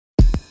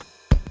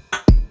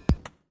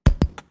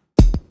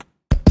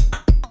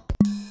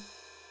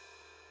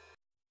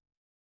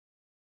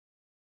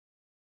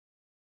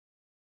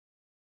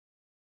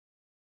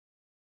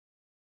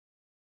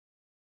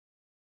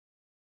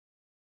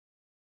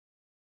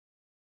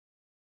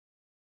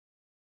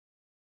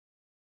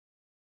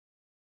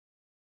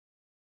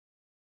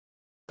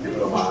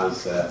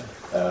diplomas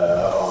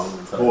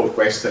on the whole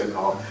question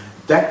of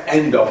that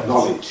end of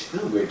knowledge,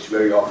 which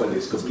very often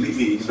is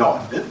completely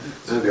ignored.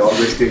 They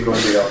always think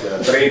only of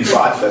the brain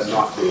part, but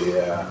not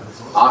the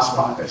arse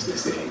part, as they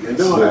say,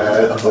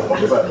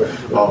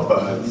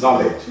 of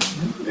knowledge.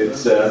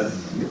 It's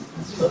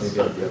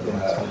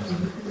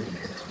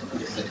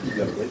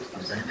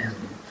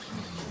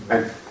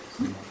and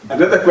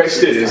another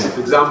question is, for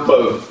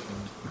example,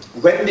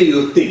 when do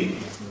you think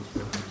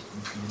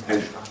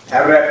an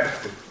Arab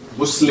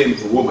Muslim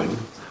woman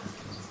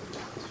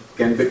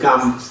can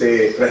become,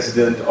 say,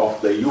 president of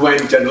the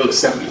UN General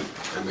Assembly?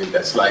 I mean,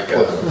 that's like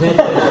a...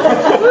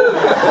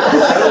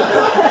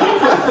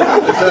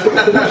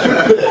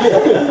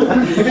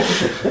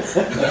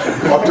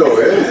 motto,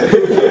 eh?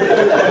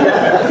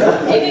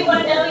 Maybe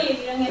one know you if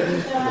you don't get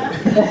to show up.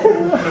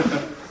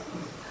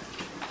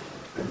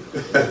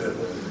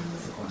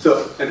 So,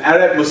 an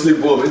Arab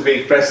Muslim woman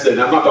being president,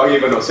 I'm not talking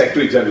about a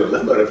Secretary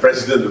General, but a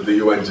president of the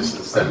UN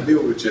General Assembly,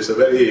 which is a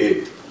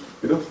very,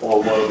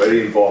 formal,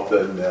 very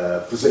important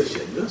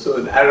position. So,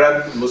 an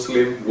Arab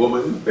Muslim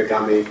woman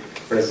becoming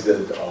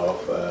president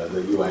of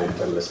the UN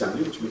General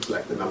Assembly, which looks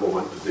like the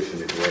 #1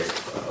 position in a way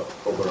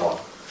overall.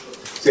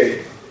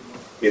 Say,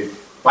 in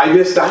 5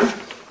 years' time,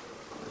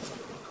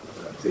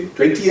 say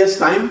 20 years'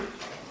 time,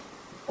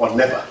 or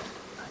never?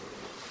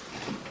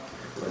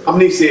 How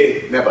many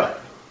say never?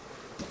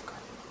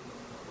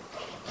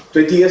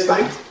 20 years'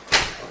 time?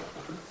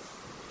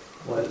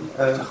 Well,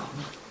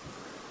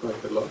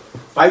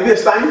 5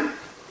 years' time?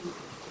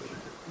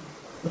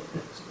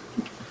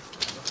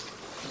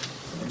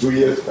 2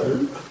 years'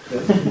 time.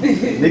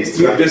 Next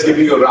year. I'm just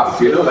giving you a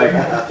rough, like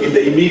in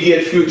the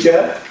immediate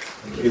future,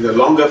 in the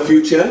longer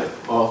future,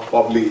 or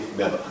probably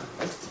never.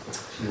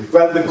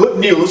 Well, the good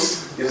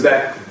news is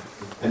that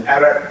an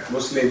Arab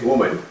Muslim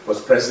woman was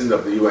president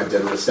of the UN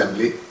General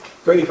Assembly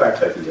 25,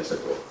 30 years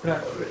ago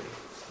already.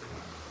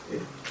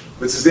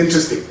 Which is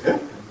interesting,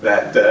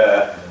 that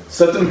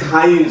certain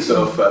kinds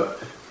of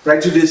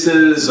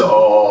prejudices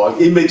or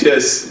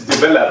images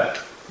develop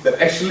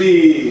that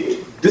actually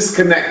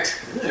disconnect.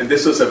 And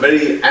this was a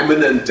very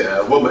eminent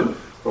woman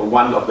from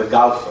one of the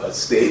Gulf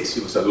states. She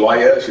was a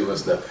lawyer. She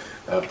was the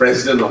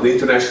president of the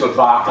International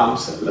Bar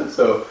Council.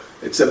 So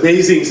it's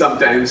amazing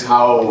sometimes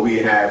how we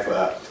have,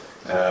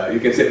 you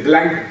can say,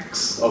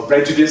 blanks or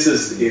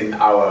prejudices in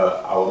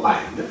our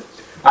mind.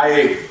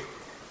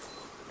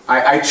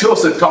 I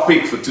chose a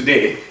topic for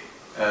today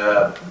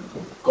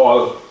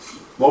called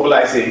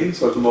Mobilizing,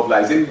 social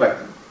mobilizing, but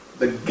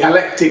the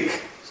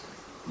Galactic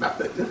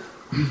method.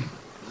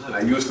 And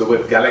I use the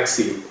word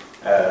galaxy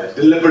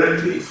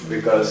deliberately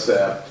because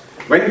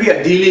when we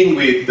are dealing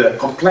with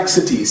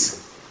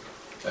complexities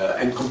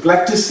and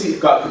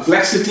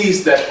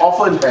complexities that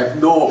often have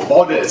no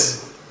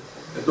borders,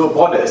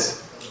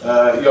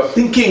 your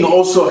thinking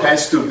also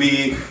has to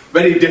be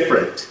very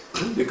different.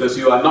 Because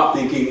you are not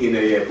thinking in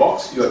a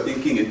box, you are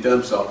thinking in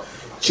terms of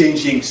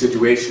changing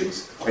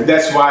situations. And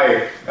that's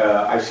why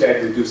I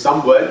shared with you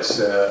some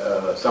words,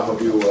 some of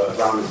you were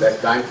around at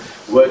that time,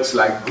 words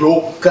like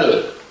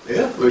global,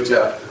 which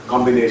are a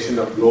combination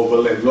of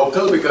global and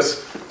local,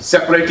 because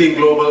separating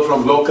global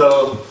from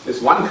local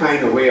is one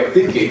kind of way of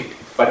thinking,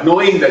 but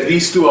knowing that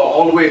these two are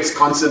always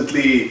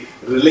constantly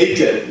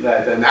related,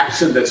 that an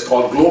action that's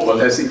called global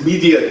has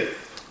immediate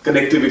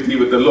connectivity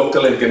with the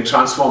local and can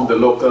transform the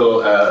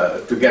local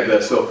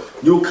together. So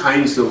new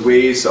kinds of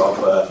ways of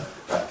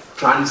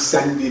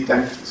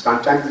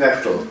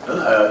transcendental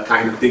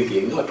kind of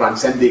thinking, or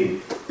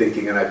transcending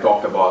thinking, and I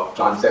talked about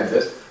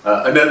transcendence.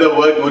 Another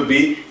word would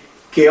be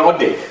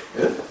chaotic,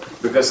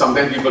 because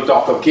sometimes people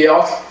talk of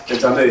chaos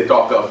and sometimes they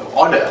talk of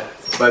order,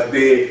 but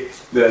the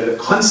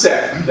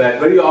concept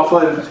that very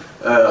often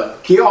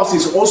chaos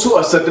is also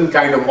a certain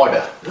kind of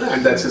order,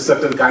 and that's a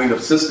certain kind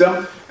of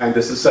system, and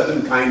there's a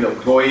certain kind of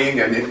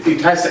growing, and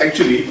it has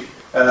actually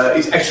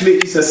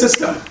it's a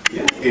system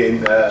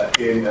in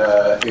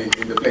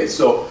the place.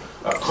 So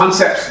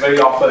concepts very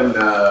often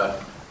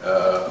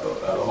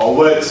or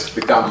words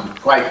become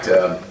quite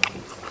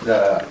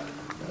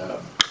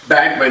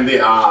bad when they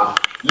are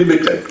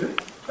limited.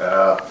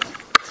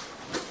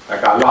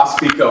 Like our last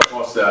speaker, of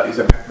course, is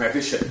a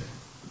mathematician.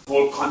 The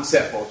whole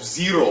concept of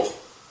zero.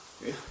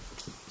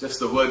 Just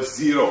the word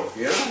zero,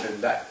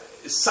 and that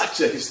is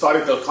such a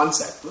historical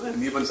concept.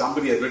 And even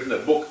somebody has written a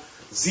book,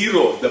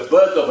 Zero, the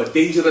Birth of a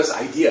Dangerous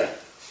Idea.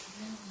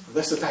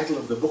 That's the title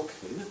of the book,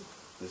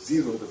 the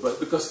zero, the birth,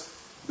 because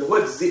the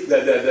word,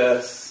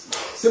 the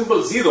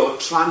symbol zero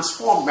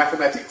transformed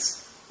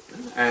mathematics,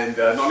 and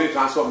not only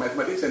transformed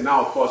mathematics, and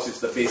now, of course, it's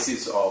the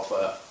basis of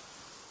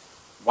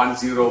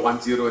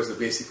 1010 is the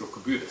basic of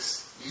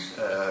computers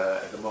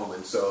at the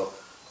moment. So.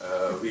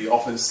 We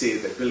often say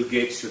that Bill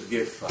Gates should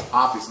give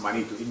half his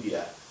money to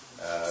India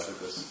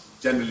because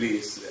generally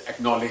it's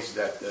acknowledged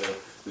that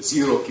the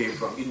zero came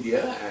from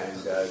India,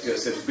 and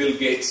just as Bill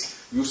Gates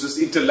uses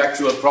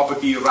intellectual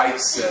property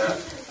rights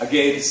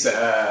against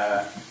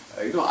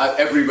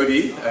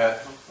everybody,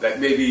 that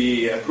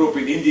maybe a group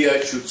in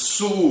India should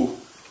sue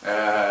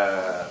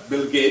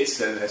Bill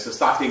Gates as a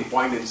starting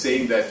point and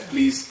saying that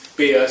please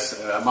pay us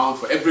amount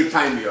for every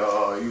time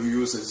you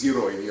use a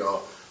zero in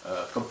your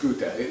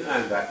computer,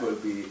 and that will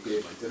be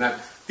payment. And I'm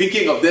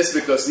thinking of this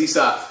because these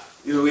are,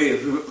 in a way,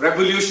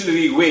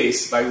 revolutionary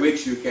ways by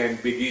which you can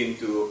begin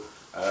to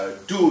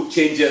do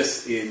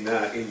changes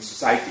in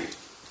society.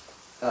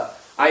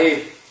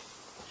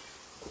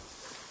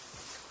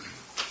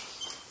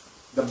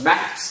 The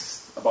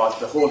maps about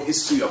the whole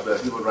history of the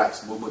human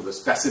rights movement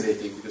was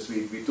fascinating because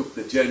we took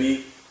the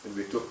journey and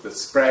we took the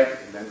spread,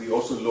 and then we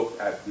also looked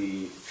at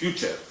the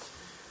future.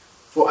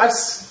 For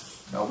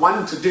us,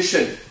 one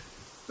tradition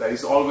that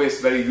is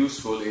always very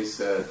useful is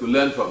to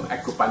learn from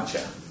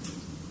acupuncture,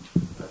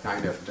 a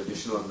kind of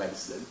traditional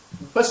medicine.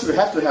 First, you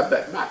have to have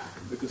that map,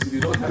 because if you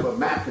don't have a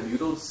map and you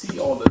don't see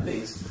all the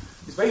things,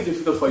 it's very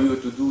difficult for you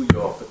to do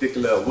your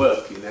particular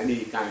work in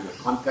any kind of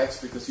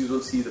context because you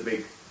don't see the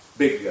big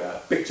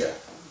picture.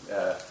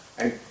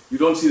 And you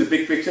don't see the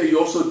big picture, you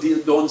also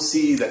don't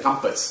see the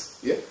compass.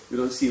 Yeah? You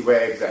don't see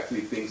where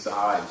exactly things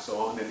are and so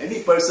on. And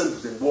any person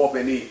who's involved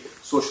in any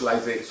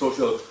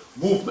social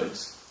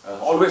movements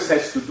always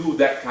has to do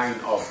that kind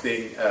of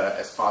thing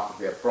as part of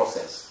their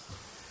process.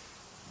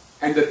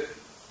 And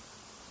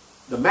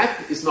the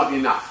map is not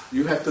enough.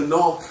 You have to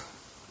know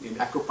in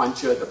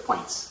acupuncture the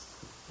points.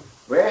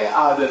 Where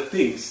are the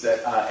things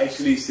that are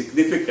actually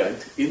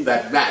significant in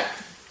that map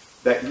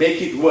that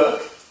make it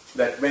work,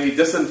 that when it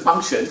doesn't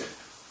function,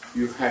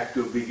 you have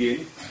to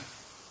begin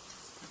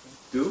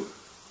to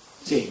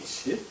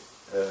change. Yeah?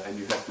 And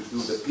you have to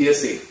do the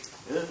piercing.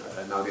 Yeah?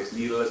 Now there's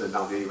needles, and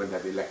now they even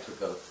have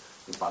electrical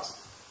impulse.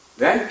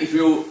 Then if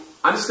you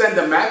understand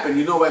the map and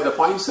you know where the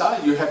points are,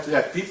 you have to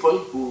have people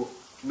who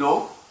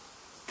know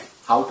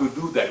how to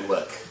do that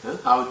work,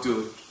 how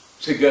to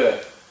trigger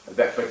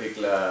that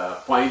particular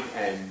point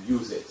and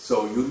use it.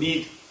 So you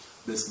need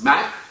this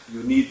map,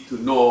 you need to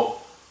know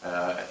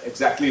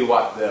exactly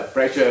what the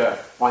pressure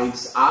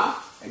points are,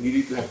 and you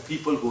need to have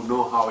people who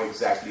know how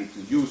exactly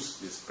to use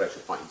these pressure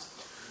points.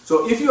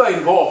 So if you are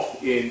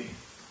involved in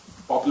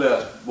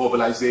popular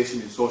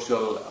mobilization, in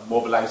social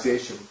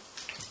mobilization,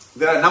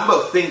 there are a number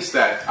of things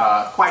that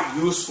are quite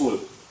useful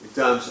in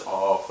terms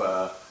of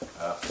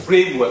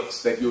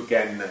frameworks that you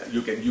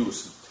can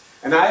use.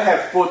 And I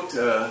have put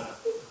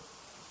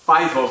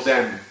 5 of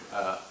them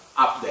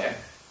up there,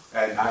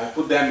 and I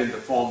put them in the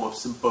form of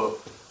simple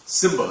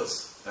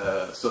symbols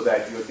so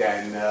that you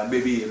can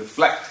maybe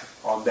reflect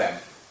on them.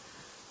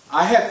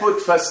 I have put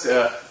first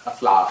a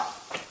flower,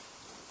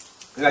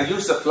 and I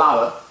use the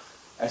flower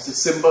as a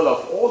symbol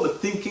of all the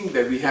thinking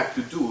that we have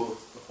to do,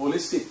 the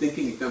holistic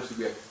thinking in terms of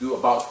we have to do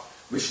about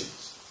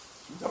visions,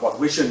 about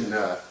vision.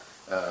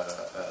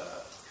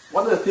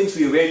 What are the things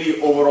we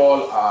really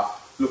overall are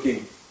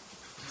looking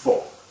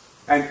for?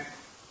 And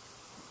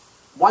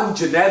one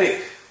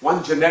generic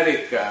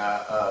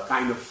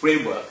kind of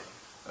framework,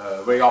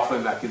 very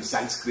often like in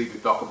Sanskrit we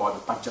talk about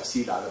the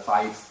Panchasila, the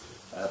 5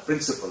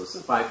 principles,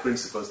 the 5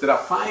 principles. There are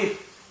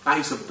 5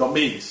 kinds of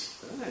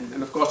domains,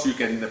 and of course you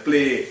can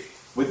play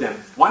with them.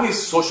 One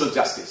is social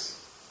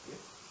justice.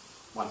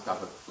 One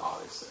part of the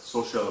flower is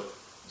social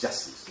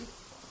justice.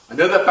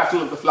 Another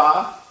petal of the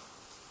flower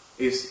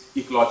is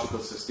ecological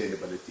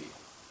sustainability.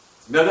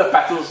 Another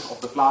petal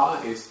of the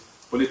flower is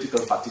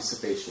political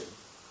participation.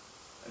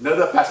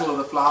 Another petal of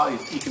the flower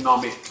is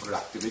economic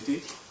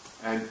productivity.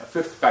 And a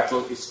 5th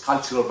petal is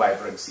cultural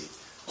vibrancy.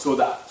 So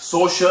the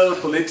social,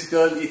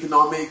 political,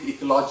 economic,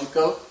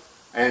 ecological,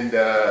 and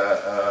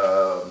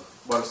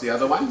what is the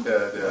other one?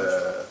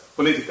 The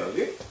political.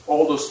 Yeah?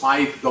 All those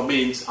 5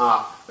 domains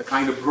are the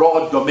kind of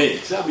broad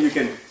domains. I mean, you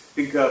can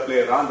think,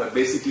 play around, but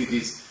basically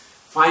these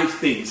 5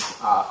 things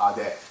are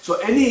there. So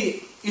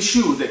any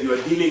issue that you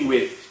are dealing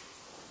with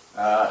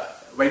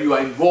when you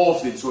are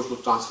involved in social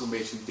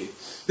transformation thing,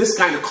 this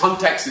kind of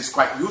context is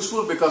quite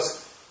useful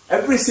because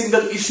every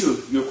single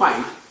issue you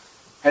find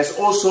has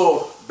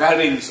also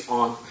bearings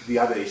on the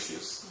other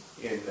issues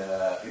in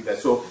that.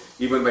 So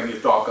even when you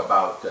talk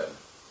about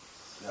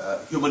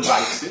human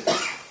rights,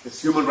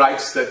 it's human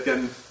rights that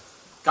can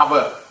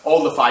cover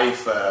all the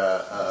 5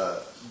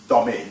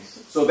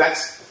 domains. So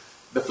that's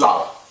the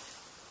flower.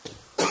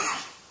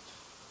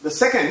 The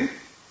second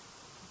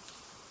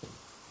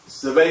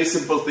is a very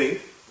simple thing,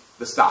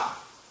 the star.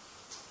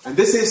 And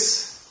this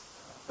is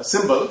a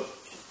symbol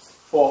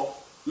for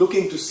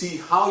looking to see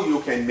how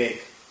you can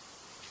make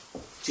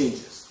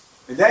changes.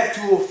 And that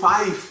too,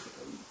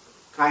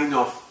 5 kind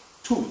of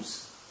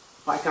tools,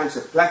 5 kinds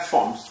of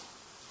platforms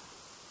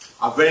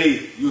are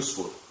very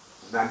useful.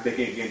 And I'm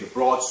taking again the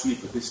broad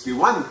sweep of history.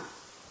 One,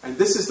 and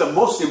this is the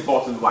most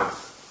important one,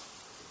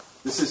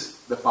 this is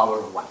the power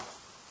of one.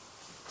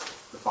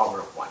 The power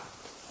of one.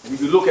 And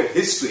if you look at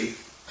history,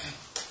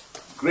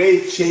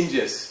 great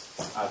changes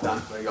are done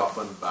very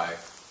often by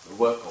the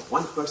work of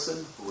one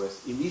person who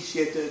has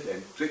initiated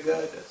and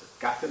triggered as a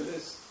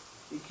catalyst,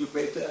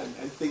 incubator,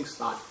 and things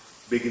start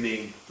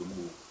beginning to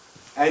move.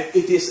 And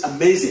it is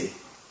amazing,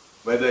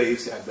 whether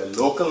it's at the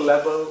local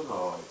level,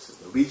 or it's at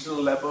the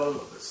regional level,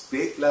 or the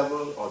state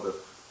level, or the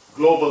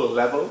global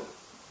level,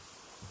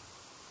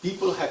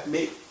 people have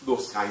made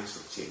those kinds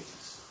of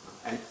changes,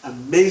 and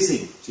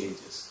amazing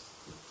changes.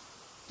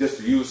 Just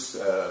to use,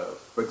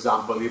 for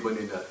example, even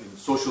in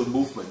social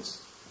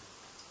movements,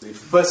 the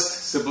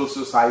first civil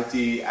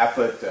society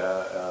effort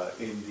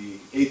in the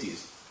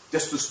 80s,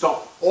 just to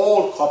stop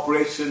all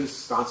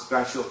corporations,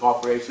 transnational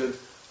corporations,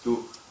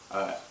 to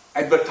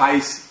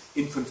advertise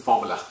infant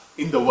formula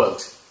in the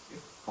world,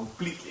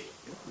 completely.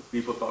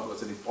 People thought it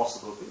was an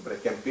impossible thing, but a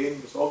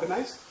campaign was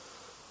organized.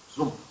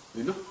 So,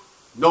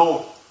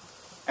 no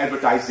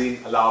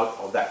advertising allowed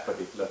of that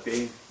particular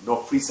thing, no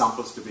free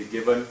samples to be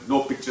given,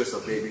 no pictures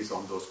of babies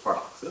on those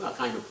products. A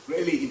kind of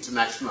really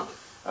international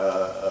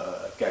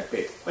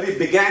campaign. But it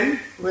began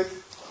with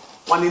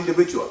one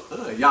individual,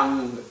 a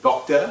young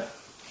doctor,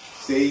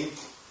 saying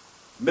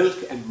milk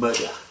and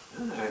murder,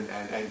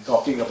 and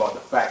talking about the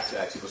fact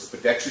that she was a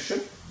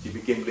pediatrician. She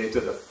became later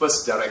the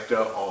first director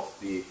of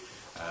the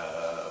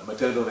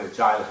maternal and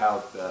child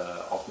health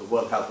of the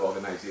World Health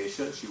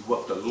Organization. She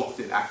worked a lot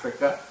in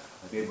Africa.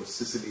 Her name was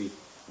Cicely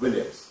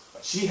Williams.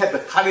 But she had the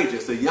courage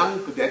as a young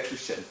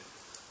pediatrician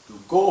to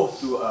go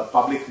to a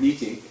public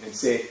meeting and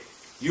say,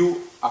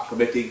 you are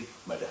committing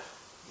murder,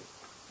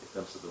 in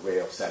terms of the way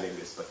of selling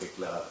this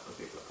particular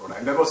product.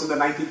 And that was in the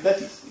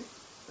 1930s.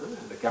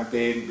 And the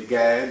campaign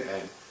began,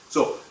 and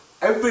so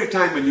every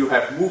time when you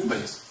have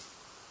movements,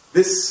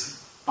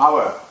 this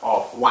power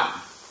of one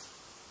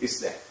is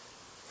there.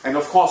 And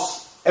of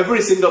course,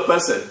 every single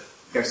person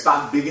can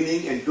start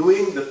beginning and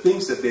doing the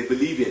things that they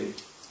believe in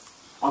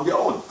on their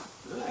own.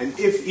 And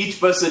if each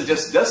person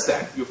just does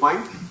that, you find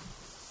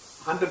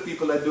 100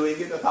 people are doing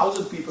it,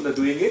 1,000 people are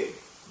doing it,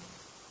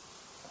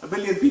 1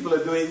 million people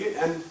are doing it,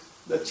 and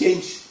the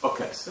change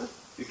occurs.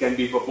 It can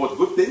be for both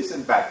good things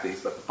and bad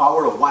things, but the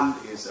power of one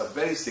is a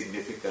very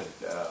significant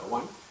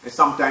one, and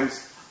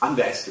sometimes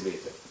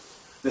underestimated.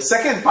 The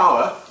second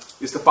power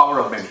is the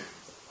power of many.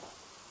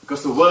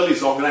 Because the world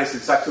is organized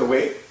in such a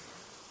way,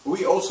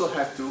 we also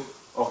have to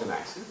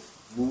organize it,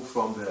 move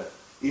from the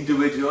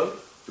individual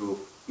to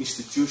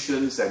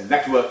institutions and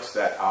networks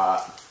that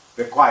are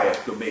required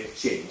to make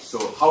change.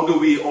 So how do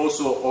we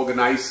also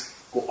organize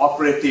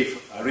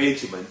cooperative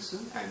arrangements,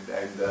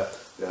 and the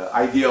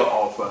idea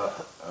of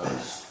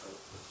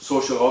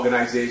social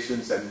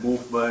organizations and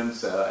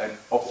movements and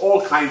of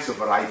all kinds of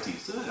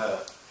varieties.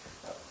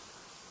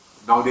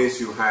 Nowadays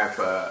you have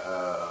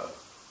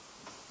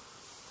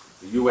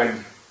the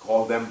UN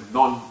call them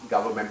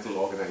non-governmental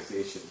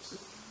organizations.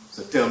 It's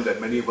a term that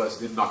many of us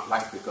did not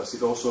like because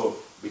it also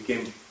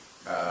became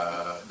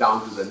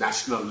down to the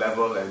national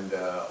level, and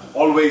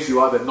always you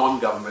are the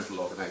non-governmental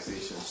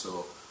organization.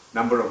 So a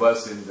number of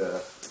us in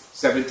the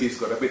 70s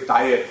got a bit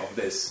tired of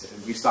this,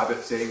 and we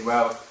started saying,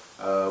 well,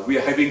 we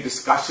are having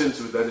discussions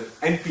with the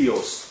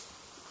NPOs.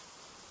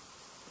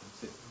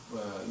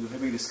 You're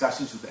having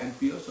discussions with the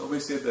NPOs? I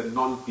always say the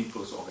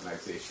non-people's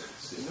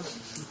organizations.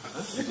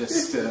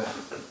 Just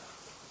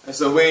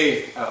as a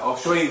way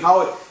of showing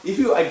how, if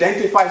you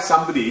identify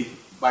somebody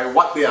by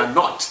what they are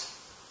not,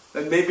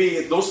 then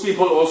maybe those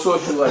people also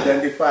should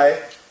identify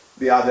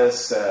the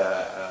others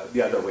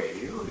the other way.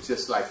 It's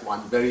just like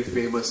one very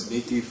famous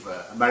Native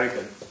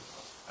American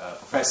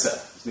professor.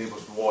 His name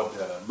was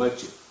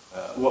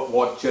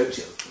Ward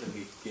Churchill, and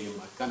he came,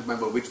 I can't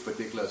remember which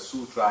particular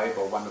Sioux tribe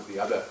or one of the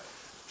other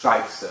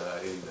tribes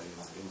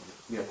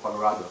near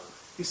Colorado.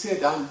 He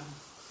said,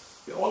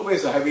 we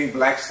always are having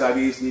black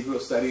studies, Negro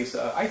studies.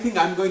 I think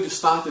I'm going to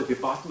start a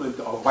department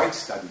of white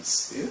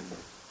studies,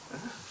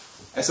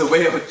 as a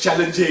way of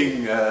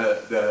challenging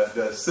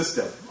the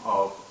system.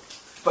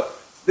 But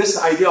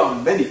this idea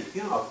of many,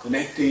 of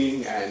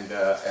connecting and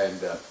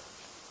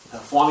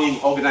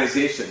forming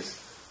organizations,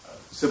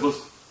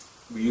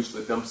 we use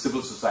the term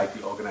civil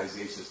society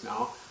organizations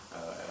now.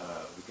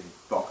 We can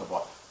talk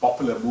about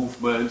popular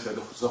movements, and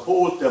there's a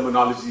whole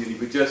terminology.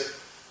 If you just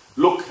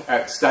look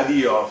at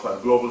study of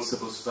global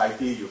civil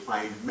society, you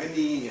find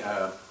many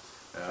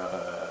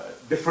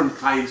different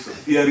kinds of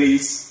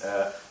theories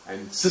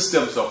and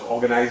systems of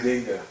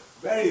organizing.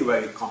 Very,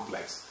 very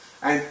complex.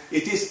 And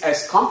it is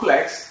as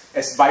complex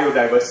as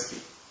biodiversity,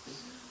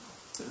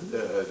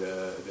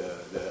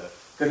 the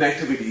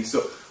connectivity.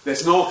 So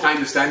there's no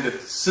kind of standard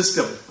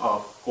system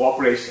of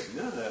cooperation.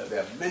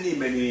 There are many,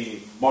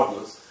 many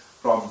models,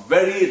 from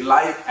very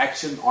live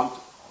action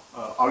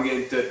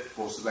oriented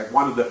forces. Like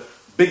one of the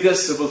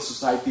biggest civil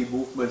society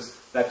movements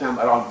that time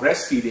around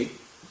breastfeeding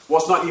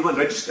was not even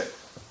registered,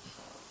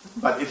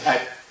 but it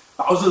had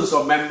thousands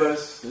of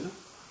members,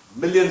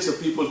 millions of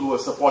people who were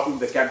supporting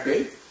the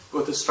campaign,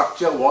 but the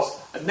structure was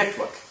a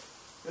network.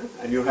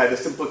 And you had a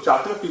simple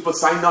charter, people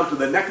signed on to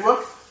the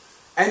network,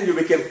 and you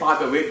became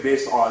part of it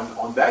based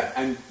on that,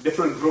 and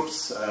different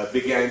groups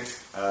began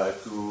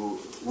to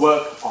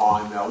work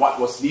on what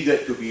was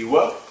needed to be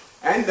worked,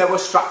 and there were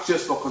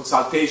structures for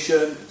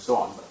consultation and so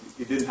on. But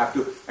it didn't have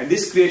to, and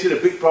this created a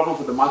big problem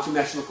for the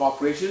multinational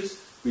corporations.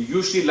 We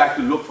usually like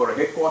to look for a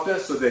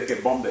headquarters so they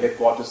can bomb the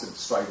headquarters and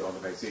destroy the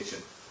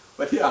organization.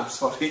 But here, I'm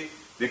sorry,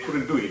 they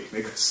couldn't do it,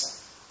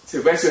 because, say,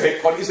 where's your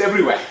headquarters? It's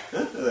everywhere.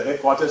 The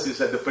headquarters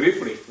is at the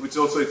periphery, which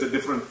also is a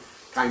different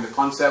kind of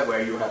concept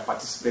where you have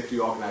participatory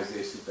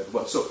organizations that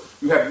work. So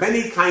you have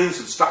many kinds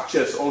of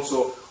structures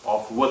also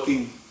of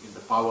working in the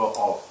power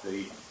of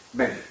the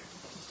many.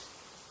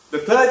 The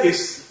third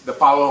is the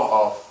power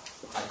of,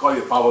 I call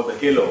it the power of the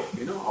halo,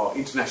 or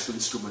international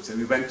instruments. And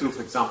we went through,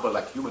 for example,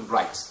 like human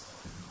rights.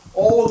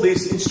 All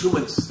these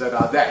instruments that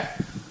are there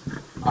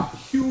are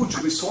huge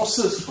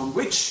resources from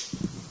which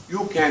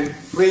you can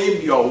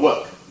frame your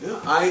work.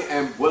 I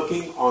am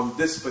working on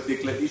this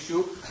particular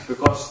issue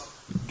because,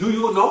 do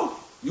you know,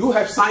 you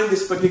have signed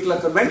this particular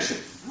convention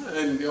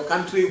and your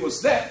country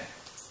was there,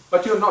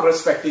 but you're not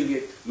respecting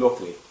it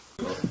locally.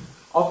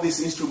 Of these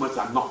instruments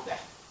are not there.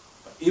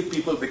 But if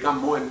people become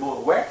more and more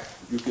aware,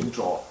 you can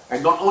draw.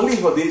 And not only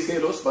for these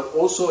halos, but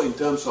also in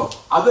terms of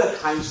other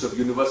kinds of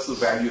universal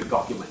value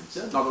documents.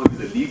 Not only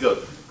the legal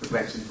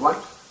conventions, one,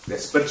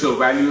 there's spiritual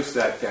values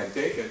that can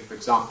take, and for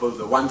example,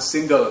 the one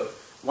single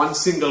one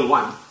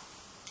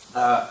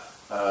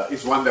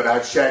is one that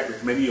I've shared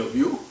with many of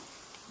you,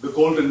 the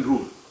golden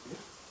rule.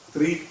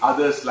 Treat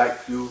others like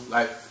you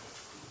like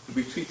to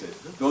be treated.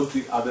 Don't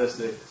treat others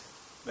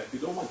like you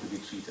don't want to be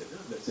treated.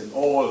 That's in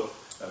all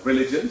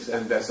religions,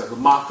 and there's a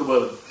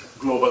remarkable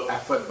global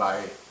effort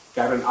by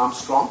Karen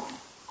Armstrong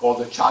called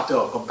the Charter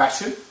of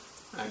Compassion,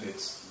 and you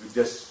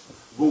just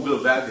Google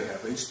that. They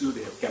have institute,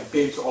 they have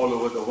campaigns all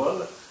over the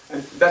world,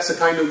 and that's the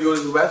kind of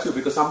universal value,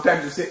 because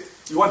sometimes you say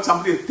you want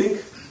somebody to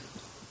think,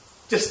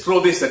 just throw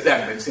this at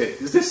them and say,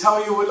 is this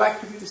how you would like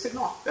to be? They say,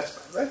 no, that's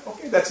bad, right?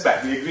 Okay, that's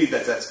bad. We agree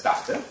that that's bad.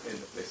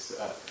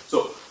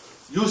 So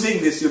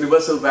using these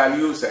universal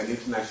values and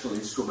international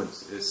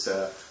instruments is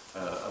a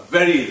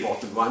very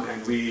important one,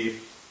 and we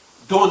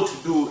don't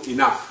do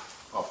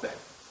enough of that.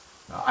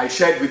 I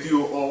shared with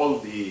you all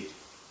the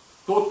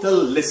total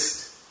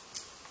list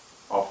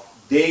of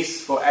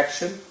days for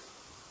action,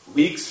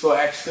 weeks for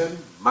action,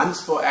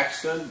 months for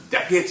action,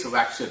 decades of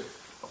action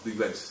of the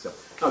UN system.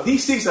 Now,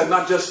 these things are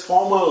not just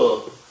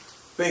formal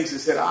things. They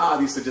said,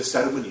 these are just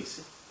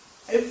ceremonies.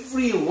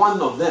 Every one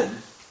of them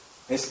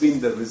has been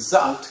the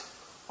result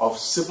of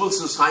civil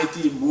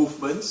society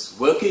movements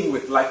working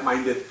with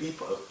like-minded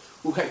people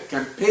who had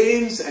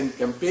campaigns and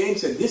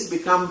campaigns, and this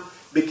became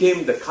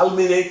the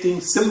culminating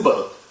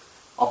symbol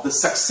of the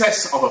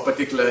success of a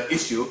particular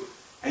issue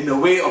and a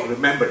way of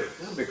remembering.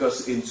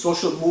 Because in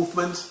social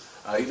movements,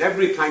 in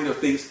every kind of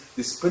things,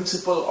 this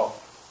principle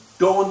of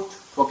don't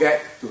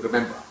forget to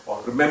remember,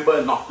 or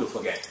remember not to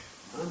forget.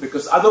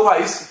 Because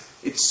otherwise,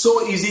 it's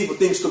so easy for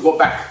things to go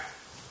back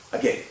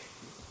again.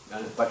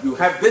 But you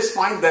have this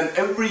point, then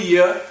every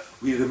year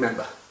we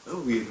remember.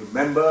 We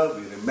remember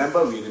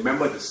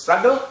the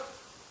struggle,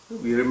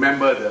 we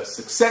remember the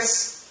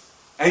success,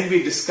 and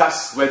we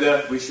discuss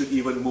whether we should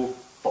even move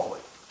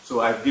forward. So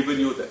I've given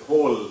you that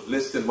whole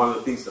list, and one of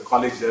the things the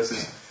college does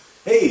is,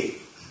 hey,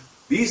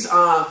 these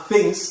are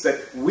things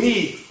that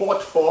we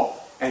fought for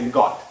and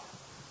got.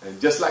 And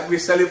just like we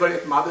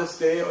celebrate Mother's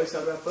Day or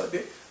celebrate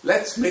birthday,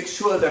 let's make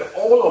sure that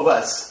all of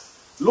us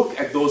look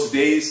at those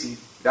days,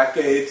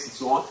 decades, and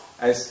so on,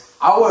 as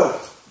our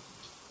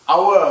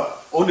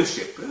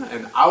ownership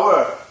and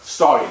our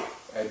story,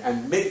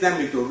 and make them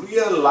into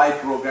real life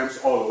programs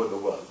all over the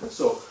world.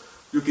 So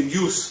you can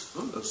use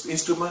those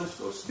instruments,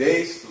 those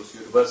days, those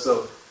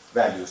universal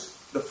values.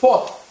 The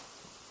fourth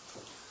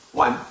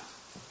one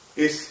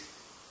is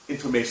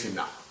information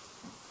now.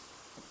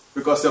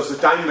 Because there was a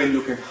time when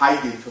you can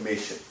hide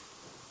information.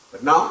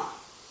 But now,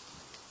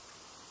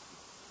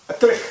 a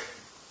click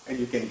and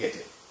you can get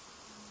it.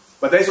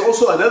 But there's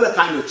also another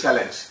kind of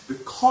challenge.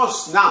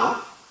 Because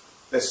now,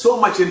 there's so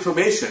much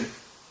information,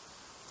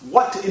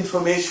 what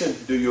information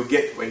do you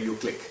get when you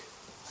click?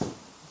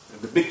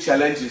 And the big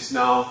challenge is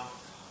now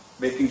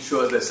making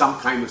sure there's some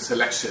kind of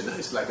selection.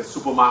 It's like a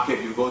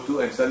supermarket you go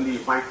to and suddenly you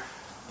find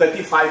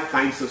 35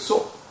 kinds of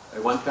soap.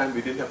 At one time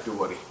we didn't have to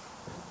worry.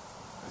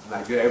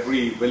 Like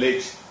every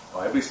village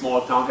or every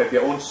small town had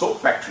their own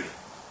soap factory.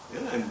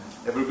 And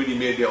everybody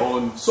made their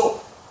own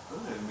soap.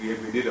 And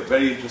we did a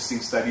very interesting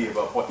study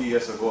about 40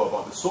 years ago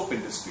about the soap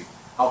industry.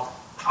 How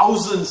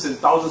thousands and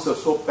thousands of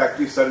soap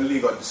factories suddenly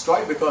got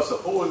destroyed because a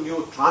whole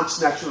new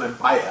transnational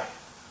empire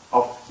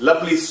of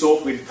lovely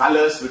soap in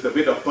colors with a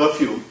bit of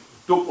perfume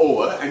took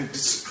over and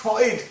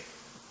destroyed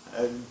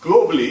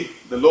globally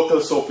the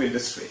local soap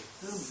industry,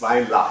 by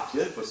and large.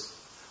 It was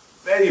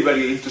very,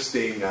 very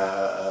interesting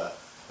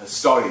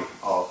story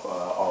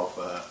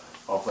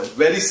of a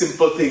very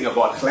simple thing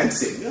about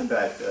cleansing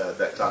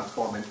that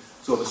transformed.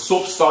 So the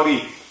soap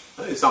story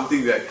is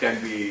something that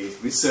can be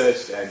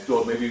researched and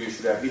told. Maybe we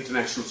should have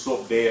International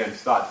Soap Day and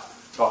start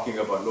talking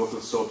about local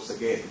soaps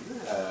again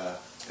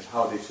and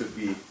how they should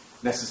be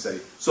necessary.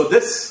 So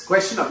this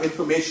question of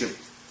information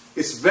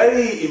is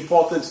very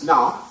important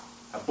now,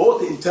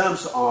 both in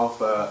terms of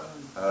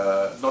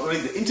not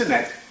only the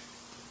internet,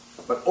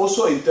 but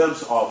also in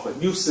terms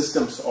of new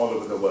systems all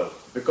over the world.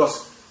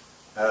 Because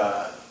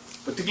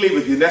particularly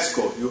with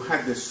UNESCO, you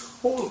had this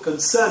whole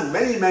concern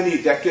many,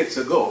 many decades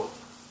ago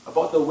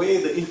about the way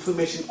the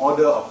information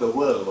order of the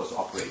world was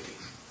operating.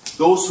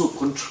 Those who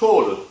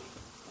control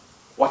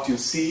what you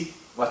see,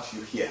 what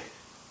you hear,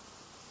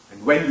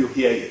 and when you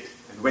hear it,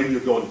 and when you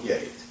don't hear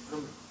it.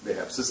 They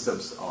have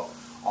systems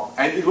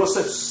and it was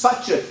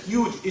such a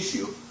huge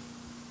issue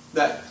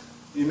that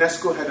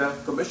UNESCO had a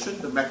commission,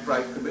 the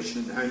McBride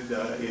Commission, and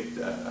it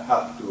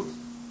helped to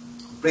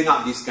bring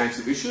up these kinds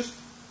of issues.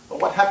 But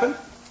what happened?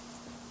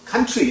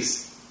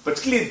 Countries,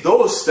 particularly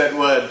those that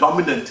were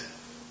dominant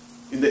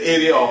in the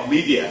area of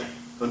media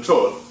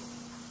control,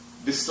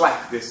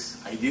 disliked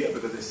this idea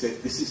because they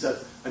said this is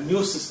a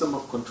new system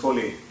of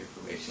controlling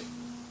information.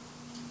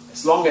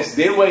 As long as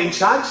they were in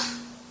charge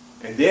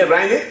and they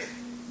ran it,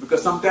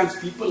 because sometimes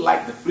people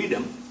like the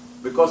freedom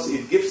because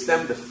it gives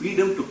them the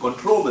freedom to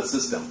control the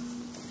system.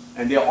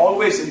 And they are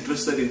always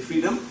interested in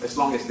freedom as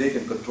long as they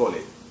can control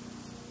it.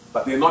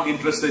 But they are not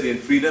interested in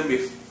freedom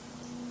if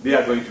they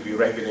are going to be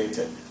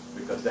regulated,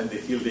 because then they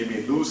feel they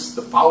may lose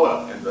the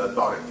power and the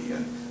authority.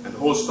 And the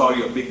whole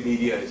story of big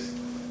media is...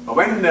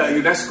 When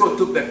UNESCO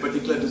took that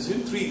particular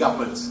decision, 3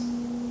 governments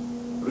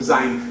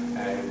resigned,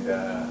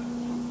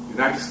 and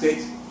United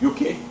States,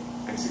 UK,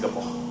 and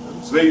Singapore.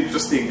 It's a very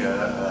interesting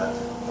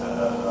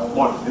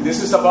model. And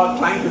this is about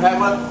trying to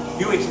have a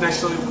new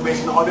international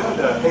information order.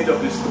 The head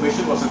of this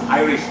commission was an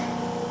Irish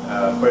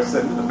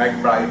person, the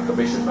McBride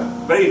Commission, but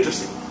very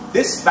interesting.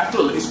 This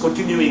battle is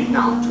continuing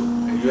now too,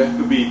 and you have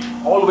to be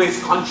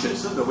always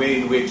conscious of the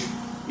way in which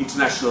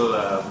international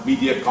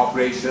media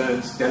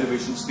corporations,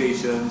 television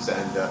stations,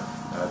 and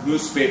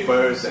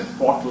newspapers and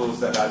portals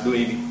that are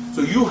doing.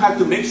 So you have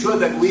to make sure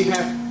that we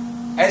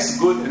have as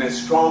good and as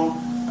strong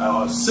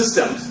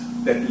systems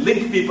that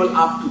link people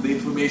up to the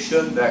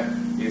information that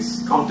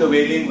is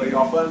countervailing very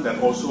often, that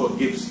also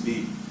gives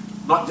the,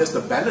 not just the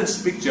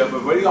balanced picture,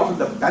 but very often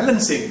the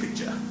balancing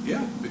picture,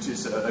 yeah, which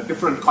is a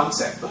different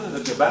concept,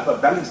 the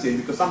balancing,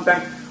 because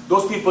sometimes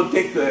those people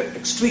take the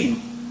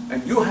extreme,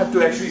 and you have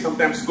to actually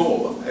sometimes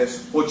go,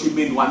 as Ho Chi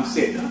Minh once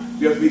said,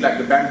 you have to be like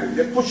the bamboo,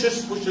 they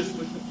pushes.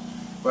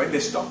 When they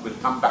stop, we'll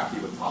come back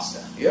even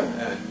faster, yeah,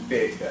 and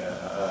take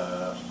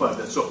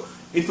further. So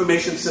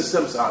information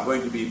systems are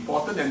going to be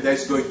important, and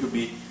there's going to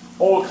be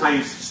all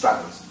kinds of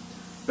struggles.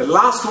 The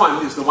last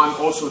one is the one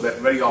also that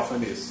very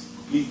often is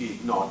completely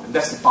ignored, and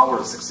that's the power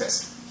of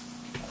success.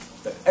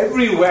 That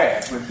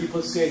everywhere, when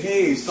people say,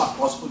 hey, it's not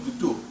possible to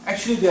do,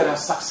 actually there are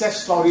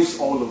success stories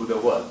all over the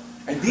world.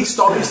 And these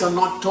stories are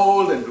not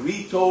told and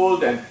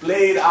retold and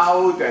played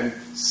out and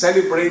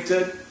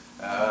celebrated,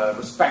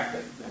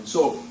 respected. And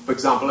so, for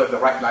example, at the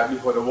Right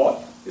Livelihood Award,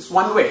 it's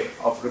one way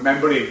of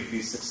remembering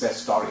these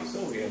success stories.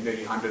 So we have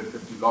nearly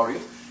 150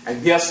 laureates,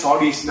 and their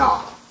stories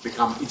now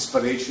become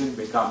inspiration,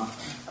 become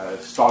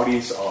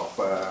stories of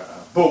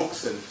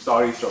books and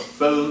stories of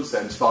films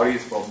and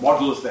stories for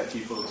models that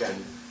people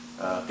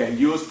can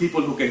use,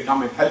 people who can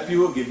come and help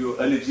you, give you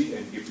energy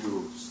and give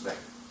you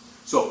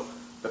strength. So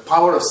the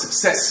power of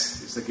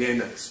success is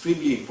again an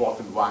extremely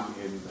important one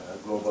in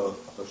global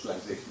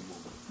socialization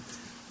movement.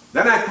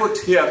 Then I put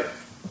here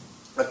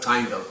a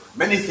kind of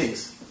many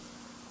things.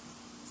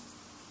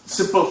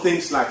 Simple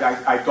things like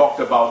I talked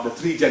about the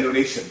 3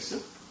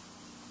 generations.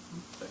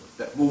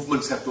 That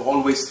movements have to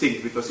always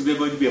think, because if you're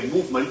going to be a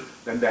movement,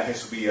 then there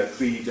has to be a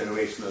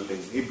 3-generational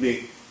link.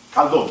 Ibn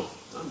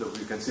Khaldun,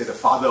 you can say the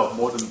father of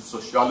modern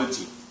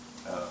sociology,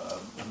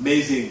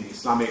 amazing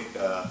Islamic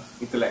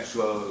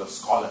intellectual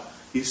scholar.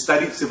 He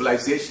studied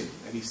civilization,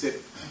 and he said,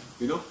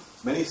 you know,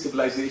 many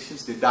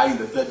civilizations, they die in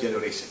the 3rd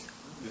generation.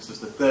 This is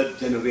the 3rd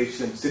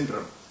generation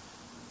syndrome.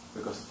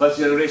 Because the 1st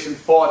generation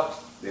fought,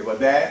 they were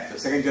there. The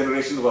 2nd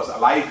generation was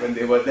alive when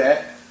they were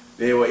there.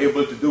 They were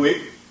able to do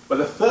it. But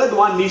the 3rd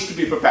one needs to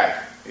be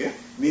prepared. Yeah?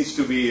 Needs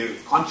to be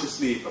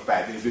consciously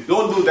prepared. And if you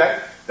don't do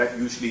that, that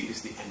usually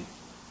is the end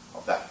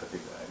of that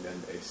particular. And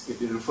then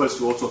it refers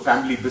to also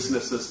family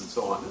businesses and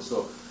so on. And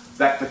so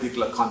that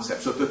particular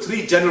concept. So the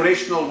 3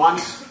 generational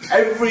ones,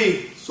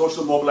 every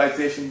social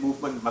mobilization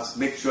movement must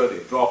make sure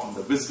they draw from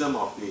the wisdom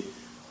of the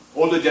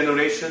older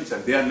generations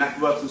and their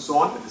networks and so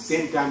on. At the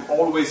same time,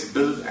 always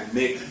build and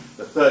make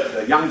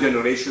the young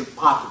generation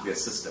part of their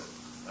system.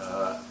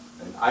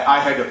 And I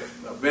had a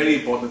very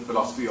important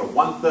philosophy of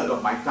 1/3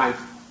 of my time,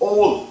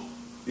 all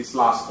these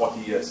last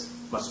 40 years,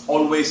 must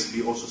always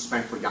be also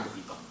spent for young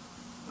people.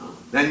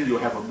 Then you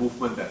have a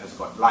movement that has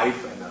got life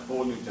and a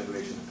whole new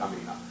generation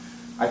coming up.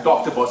 I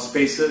talked about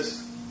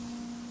spaces,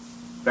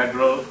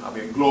 federal,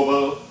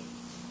 global,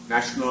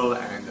 national,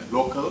 and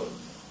local.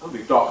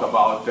 We talk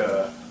about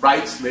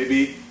rights,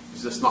 maybe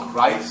it's just not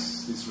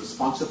rights, it's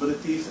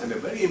responsibilities, and a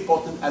very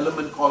important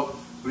element called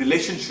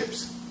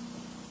relationships.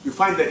 You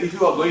find that if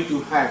you are going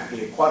to have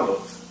a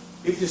quarrel,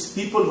 if it's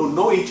people who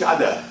know each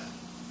other,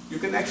 you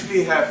can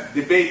actually have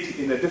debate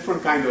in a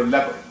different kind of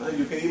level.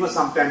 You can even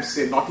sometimes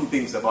say naughty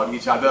things about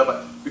each other,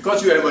 but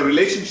because you have a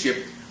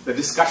relationship, the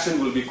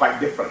discussion will be quite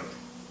different.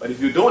 But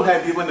if you don't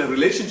have even a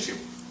relationship,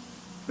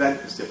 then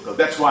it's difficult.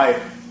 That's why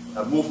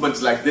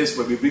movements like this,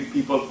 where we bring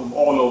people from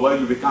all over,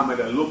 you become an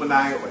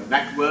alumni or a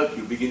network,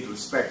 you begin to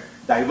respect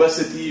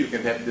diversity, you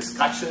can have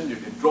discussion, you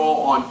can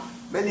draw on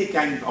many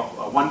kind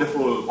of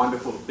wonderful,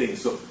 wonderful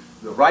things. So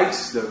the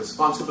rights, the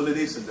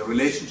responsibilities, and the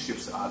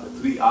relationships are the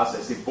 3 R's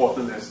as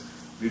important as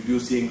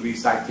reducing,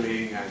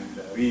 recycling, and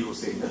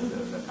reusing,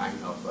 the kind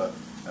of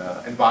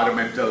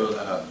environmental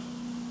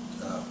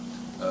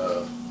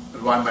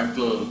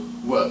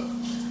work.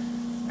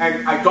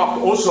 And I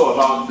talked also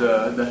about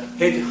the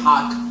head,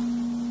 heart,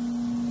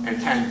 and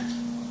hand.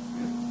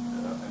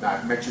 And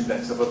I've mentioned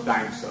that several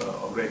times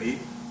already,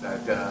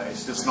 that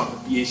it's just not the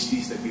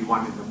PhDs that we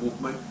want in the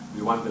movement.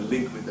 We want the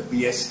link with the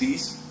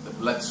BSDs, the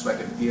blood, sweat,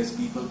 and tears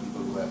people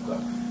who have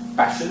got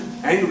passion.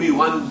 And we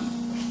want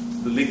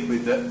the link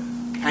with the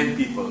hand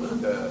people,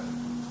 the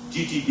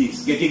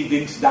GTDs, getting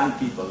things done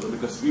people,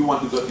 because we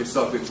want to get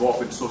yourself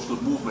involved in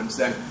social movements.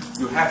 Then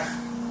you have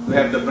to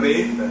have the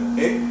brain, the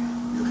head,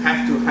 you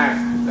have to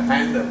have the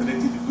hand, the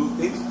ability to do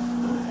things,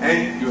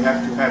 and you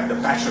have to have the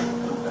passion,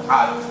 the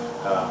heart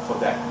for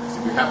that. So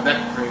if you have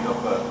that kind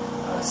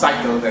of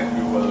cycle, then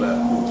you will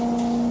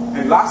move.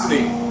 And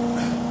lastly,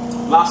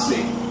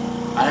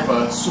 I have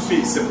a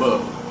Sufi symbol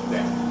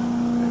there.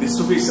 And this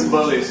Sufi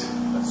symbol is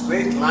a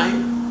straight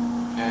line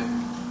and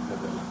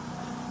another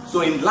line.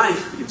 So in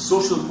life, in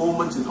social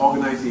movements, in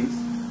organizing,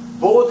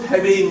 both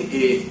having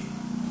a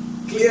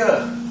clear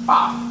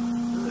path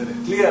and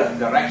a clear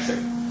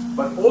direction,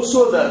 but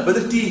also the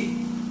ability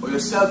for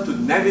yourself to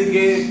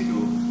navigate,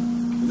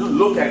 to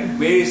look at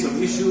ways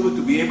of issue,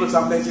 to be able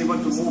sometimes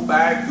even to move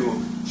back,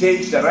 to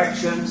change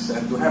directions,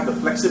 and to have the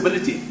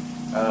flexibility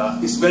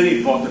is very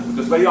important,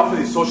 because very often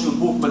in social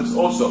movements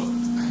also,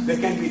 they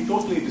can be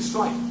totally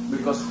destroyed,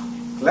 because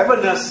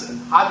cleverness and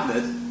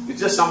hardness is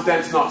just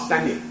sometimes not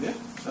standing. Yeah?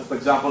 For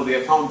example, they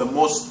have found the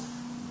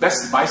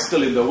best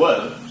bicycle in the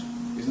world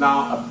is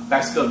now a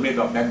bicycle made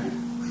of bamboo,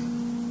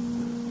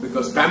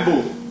 because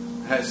bamboo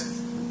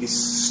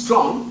is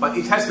strong, but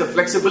it has the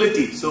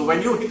flexibility. So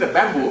when you hit a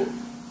bamboo,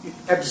 it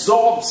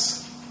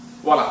absorbs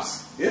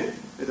wallows. Yeah?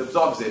 It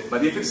absorbs it.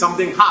 But if it's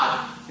something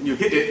hard and you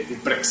hit it,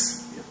 it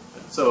breaks. Yeah?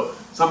 So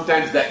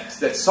sometimes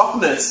that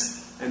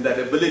softness and that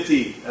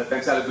ability,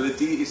 tensile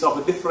ability, is of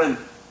a different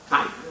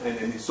kind. And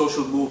in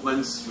social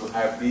movements, you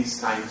have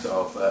these kinds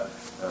of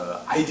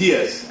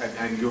ideas,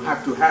 and you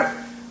have to have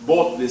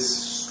both this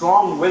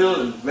strong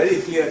will and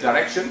very clear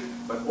direction,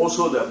 but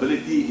also the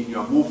ability in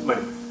your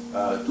movement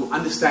to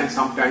understand.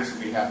 Sometimes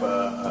we have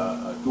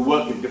to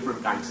work in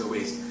different kinds of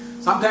ways.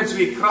 Sometimes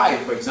we cry,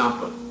 for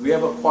example. We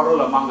have a quarrel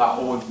among our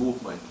own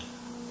movement.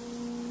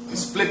 It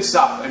splits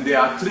up, and there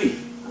are three.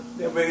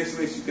 There are various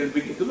ways you can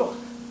begin to look.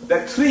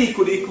 That three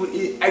could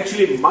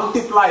actually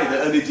multiply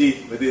the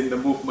energy within the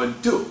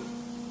movement too,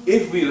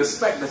 if we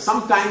respect that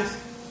sometimes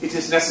it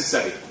is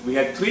necessary. We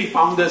had three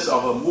founders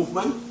of a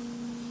movement,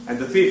 and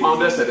the three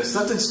founders at a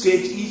certain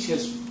stage each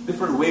has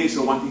different ways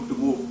of wanting to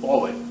move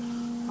forward.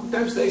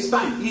 Sometimes there is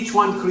time. Each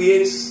one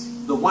creates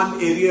the one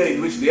area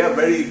in which they are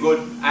very good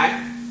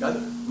at.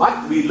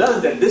 But we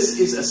learn that this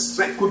is a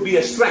strength, could be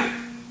a strength.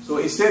 So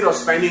instead of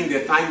spending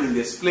their time in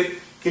their split,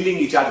 killing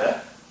each other,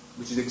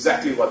 which is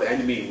exactly what the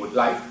enemy would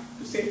like,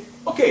 to say,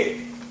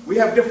 okay, we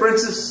have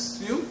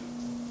differences.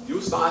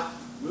 You start,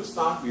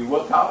 we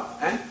work out,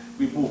 and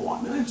we move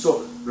on. And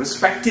so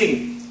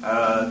respecting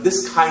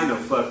this kind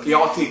of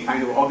chaotic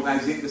kind of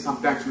organizing,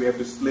 sometimes we have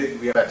to split,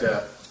 we have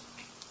to,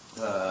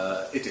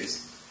 it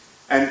is.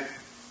 And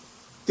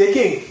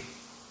taking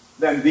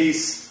then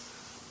these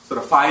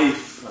sort of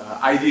 5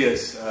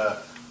 ideas,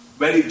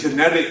 very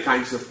generic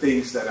kinds of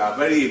things that are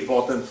very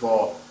important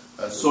for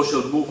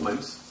social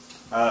movements,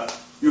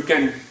 you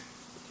can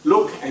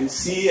look and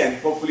see and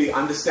hopefully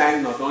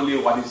understand not only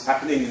what is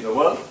happening in the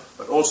world,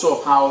 but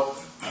also how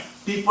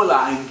people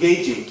are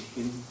engaging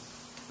in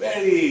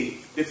very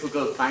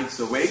difficult kinds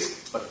of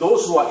ways. But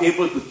those who are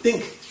able to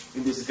think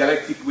in this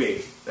galactic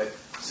way, that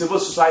civil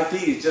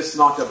society is just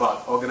not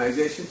about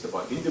organizations, it's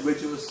about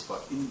individuals, it's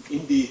about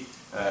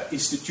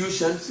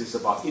institutions, it's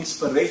about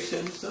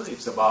inspirations,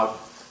 it's about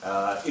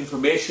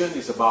information,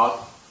 it's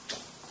about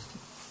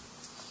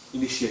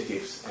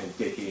initiatives and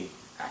taking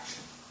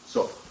action.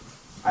 So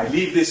I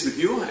leave this with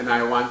you, and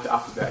I want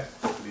after that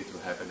hopefully to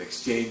have an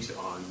exchange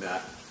on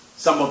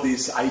some of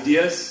these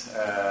ideas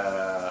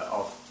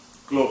of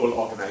global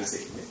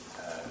organizing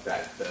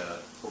that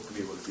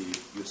hopefully will be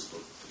useful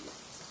to you.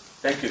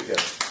 Thank you, Tim.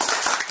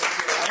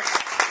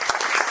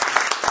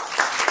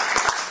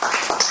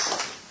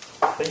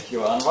 Thank you,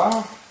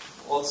 Anwar,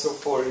 also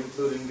for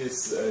including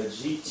this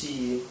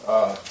GTD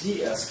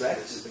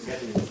aspect, the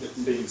getting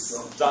things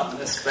done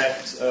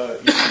aspect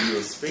into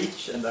your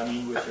speech. And I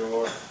mean, with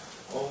your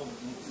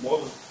more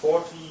than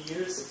 40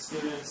 years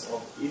experience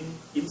of in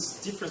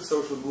different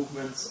social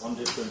movements on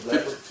different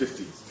levels.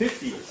 50.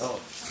 50 years. Oh.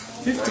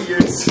 50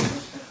 years.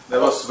 That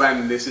was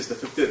when, this is the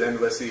 50th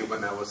anniversary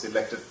when I was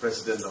elected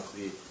president of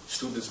the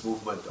students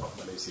movement of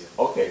Malaysia.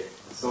 Okay,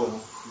 so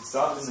you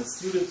started in a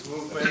student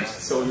movement,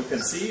 so you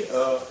can see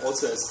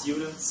also as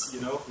students,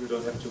 you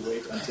don't have to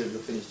wait until you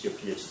finished your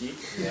PhD.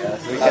 Yeah,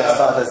 we can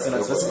start as soon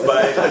as possible.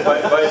 By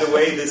the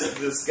way,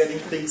 this getting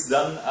things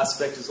done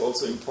aspect is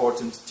also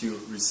important to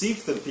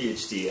receive the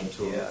PhD and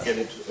to get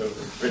it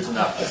written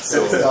up.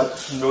 So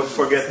don't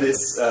forget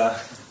this.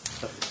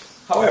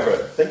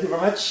 However, thank you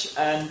very much,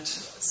 and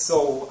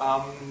so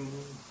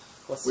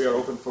we are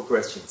open for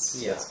questions.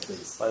 Yes,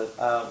 please. Well,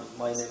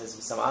 my name is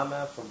Wissam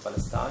Amar from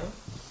Palestine.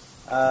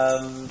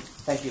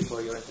 Thank you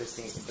for your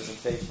interesting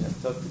presentation and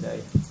talk today.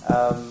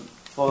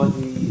 For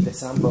the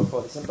sample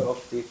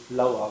of the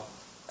flower,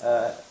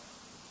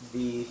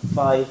 the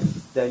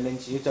 5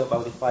 dimensions, you talk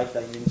about the 5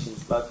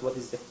 dimensions, but what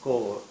is the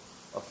core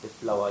of the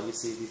flower? You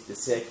see this, the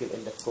circle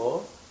in the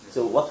core.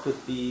 So what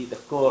could be the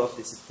core of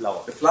this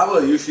flower? The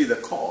flower, usually the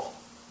core.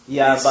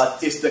 Yeah,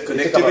 but it's the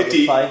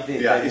connectivity.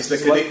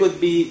 What could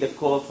be the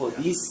core for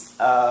these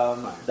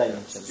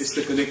dimensions? It's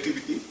the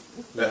connectivity.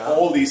 Yeah.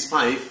 All these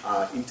 5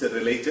 are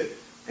interrelated.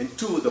 And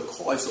 2, the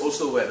core is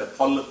also where the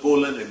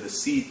pollen and the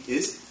seed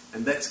is.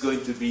 And that's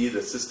going to be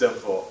the system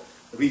for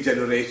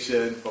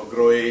regeneration, for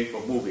growing,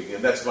 for moving.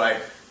 And that's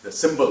why the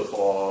symbol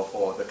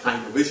for the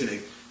kind of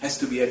visioning has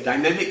to be a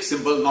dynamic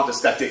symbol, not a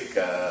static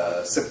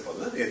symbol.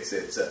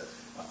 It's a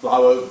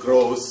flower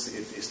grows,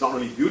 it's not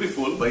only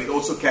beautiful, but it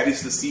also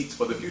carries the seeds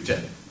for the future.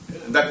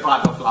 And that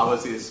part of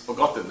flowers is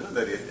forgotten,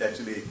 that it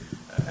actually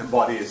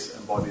embodies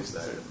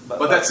that.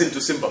 But that's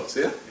into symbols,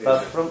 yeah?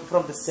 But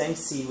from the same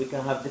seed, we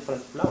can have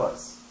different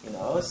flowers, you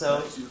know,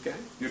 so... Yes,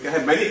 you can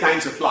have many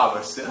kinds of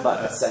flowers. Yeah?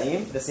 But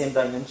the same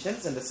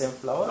dimensions and the same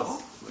flowers?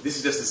 No, this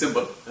is just a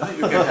symbol.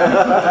 You can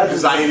have,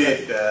 design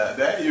it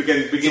there, you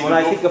can begin so when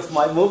I think of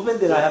my movement,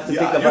 then I have to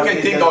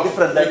think about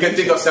different dimensions. You can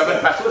think of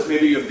 7 petals,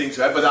 maybe you think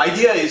so. But the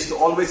idea is to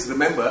always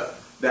remember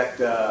that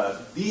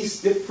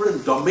these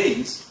different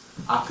domains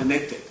are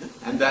connected,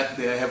 and that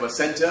they have a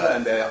center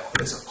and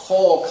there's a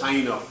core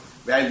kind of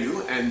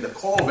value, and the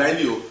core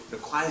value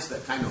requires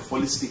that kind of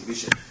holistic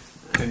vision.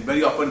 And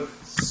very often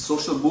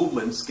social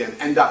movements can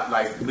end up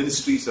like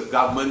ministries of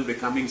government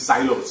becoming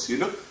silos, you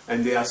know,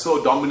 and they are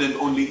so dominant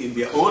only in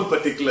their own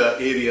particular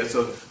area.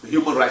 So the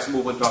human rights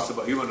movement talks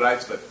about human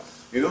rights, but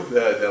you know,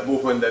 the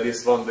movement that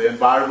is from the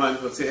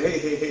environment will say,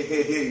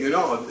 hey, you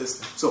know, this.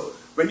 So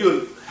when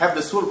you have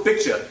this whole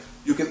picture,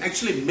 you can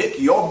actually make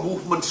your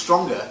movement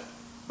stronger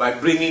by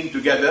bringing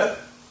together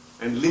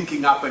and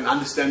linking up and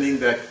understanding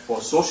that for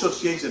social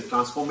change and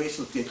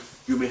transformational change,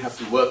 you may have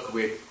to work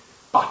with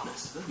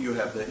partners. You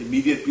have the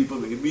immediate people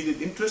with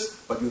immediate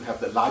interest, but you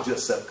have the larger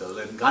circle.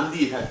 And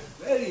Gandhi had a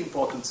very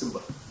important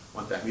symbol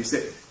one time. He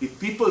said, if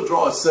people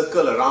draw a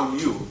circle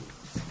around you,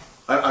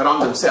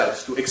 around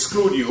themselves to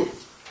exclude you,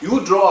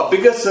 you draw a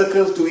bigger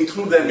circle to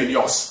include them in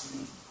yours.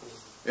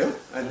 Yeah?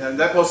 And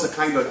that was the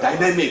kind of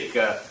dynamic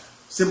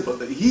symbol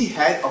that he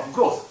had of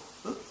growth.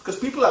 Because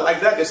people are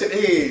like that. They said,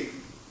 hey,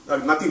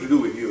 nothing to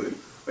do with you.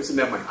 I said,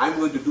 never mind. I'm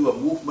going to do a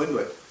movement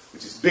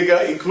which is bigger,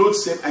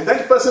 includes him. And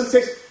that person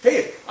says,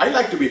 hey, I'd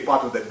like to be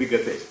part of that bigger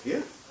thing.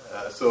 Yeah?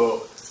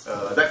 So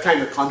that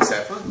kind of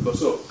concept.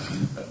 So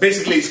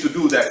basically it's to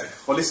do that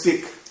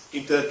holistic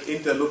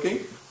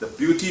interlooking, the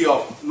beauty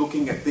of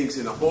looking at things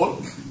in a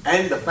whole,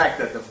 and the fact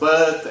that the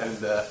birth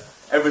and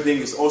everything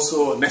is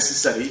also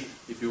necessary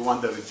if you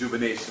want the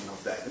rejuvenation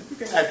of that. And you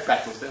can add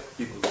petals there.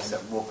 People will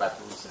have more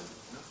petals.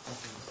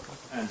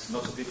 And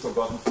not to be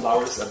forgotten,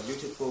 flowers are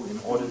beautiful in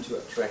order to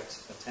attract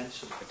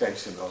attention.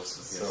 Attention also,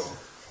 yes.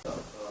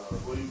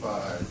 Going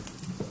by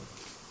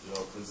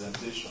your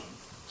presentation,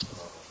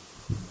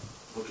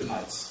 looking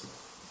at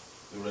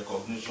the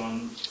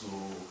recognition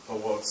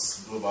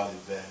towards global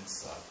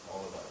events and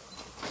all that,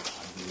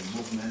 and the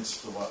movement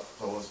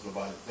towards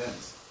global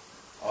events,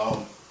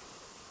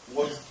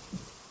 what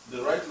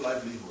the right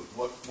livelihood,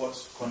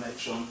 what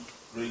connection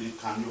really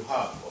can you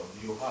have or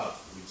do you have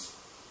with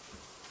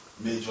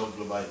major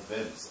global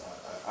events?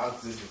 I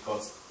ask this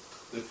because,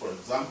 take for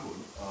example,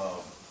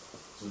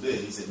 today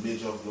is a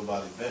major global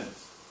event.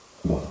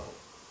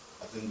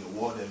 I think the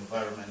World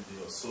Environment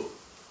Day or so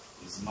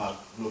is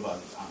marked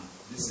globally, and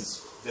this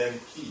is very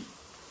key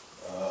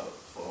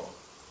for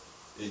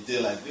a day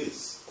like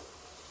this.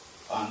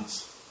 And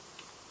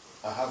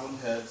I haven't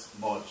heard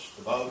much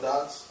about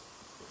that.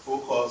 The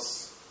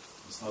focus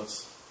is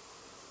not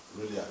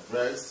really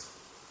addressed,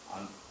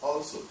 and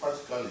also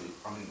practically,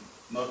 I mean,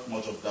 not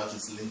much of that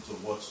is linked to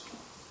what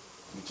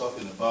we're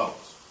talking about.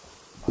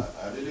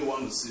 I really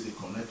want to see the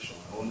connection.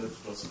 I wanted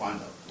to just find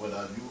out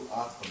whether you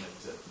are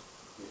connected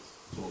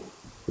to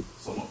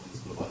some of these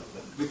global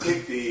events. We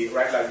take the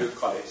Right Livelihood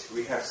College.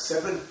 We have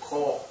 7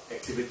 core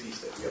activities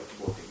that we are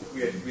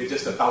promoting. We are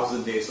just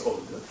 1,000 days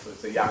old, so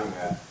it's a young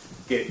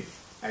kid.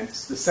 And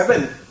the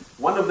 7,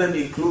 one of them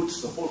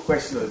includes the whole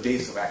question of the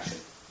days of action.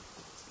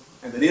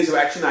 And the days of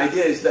action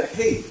idea is that,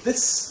 hey,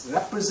 this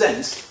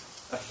represents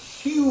a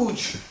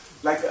huge,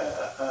 like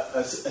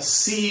a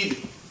seed,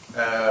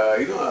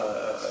 you know,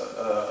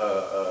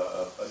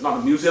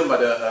 not a museum,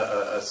 but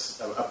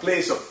a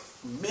place of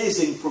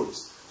amazing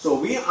fruits. So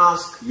we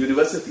ask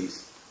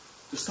universities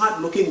to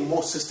start looking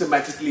more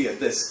systematically at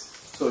this.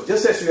 So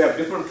just as you have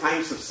different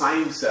kinds of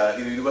science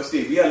in a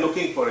university, we are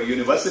looking for a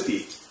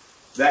university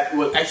that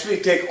will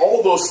actually take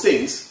all those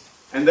things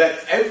and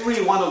that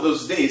every one of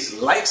those days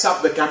lights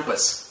up the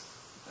campus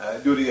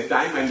during a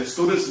time, and the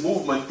students'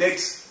 movement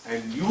takes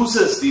and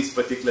uses these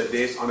particular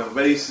days on a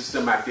very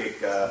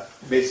systematic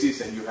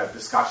basis, and you have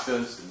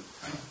discussions. And,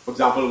 for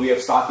example, we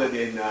have started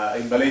in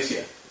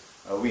Malaysia.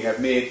 We have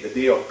made the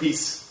Day of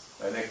Peace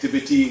an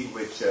activity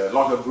which a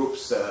lot of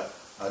groups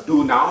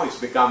do now. It's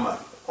become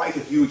quite a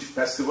huge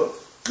festival,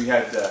 We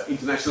had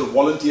International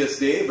Volunteers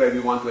Day, where we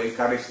want to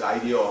encourage the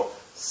idea of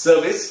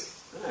service.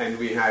 And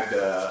we had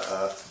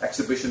an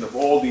exhibition of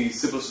all the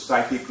civil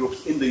society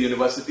groups in the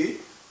university.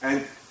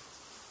 And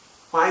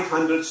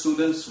 500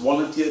 students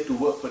volunteered to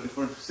work for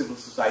different civil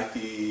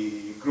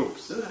society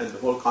groups. And the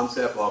whole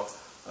concept of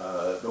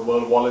the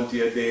World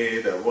Volunteer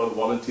Day, the World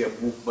Volunteer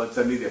Movement,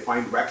 suddenly they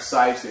find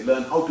websites, they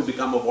learn how to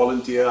become a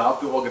volunteer, how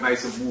to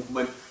organize a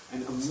movement,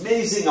 an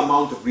amazing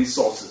amount of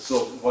resources. So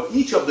for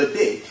each of the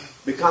day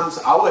becomes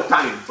our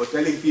time for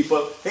telling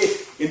people, hey,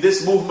 in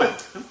this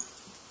movement,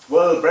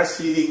 World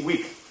Breastfeeding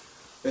Week,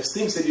 there's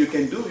things that you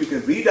can do, you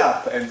can read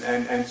up,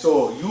 and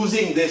so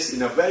using this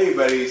in a very,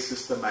 very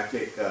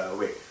systematic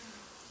way.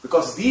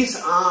 Because these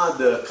are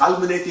the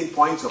culminating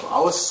points of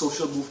our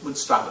social movement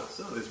struggles.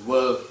 So there's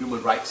World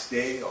Human Rights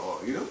Day, or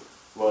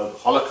World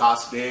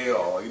Holocaust Day,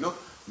 or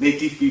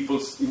Native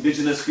Peoples,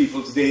 Indigenous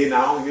Peoples Day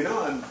now,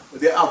 and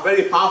they are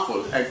very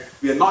powerful, and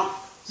we are not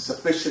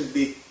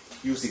sufficiently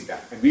using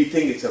that. And we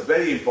think it's a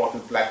very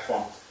important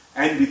platform,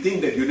 and we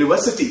think that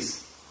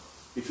universities,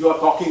 if you are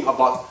talking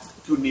about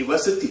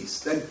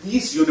universities, then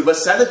these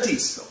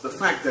universalities of the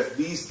fact that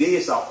these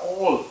days are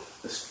all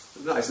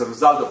as a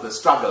result of the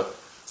struggle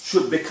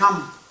should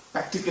become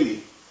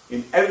practically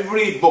in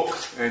every book.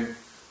 And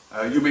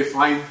you may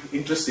find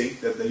interesting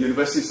that the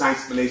University of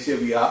Science Malaysia,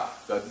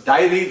 the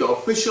diary, the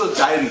official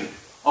diary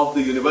of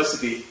the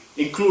university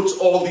includes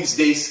all these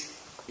days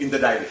in the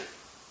diary.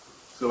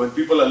 So when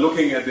people are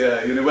looking at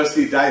the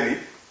university diary,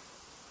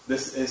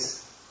 this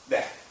is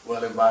there,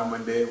 World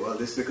Environment Day, well,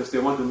 this, because they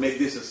want to make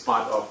this as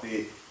part of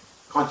the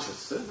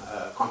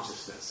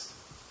consciousness.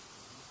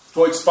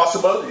 So it's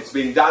possible, it's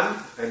being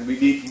done, and we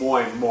need more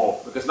and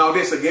more. Because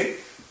nowadays, again,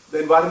 the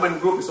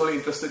environment group is only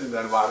interested in the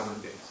Environment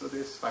Day. So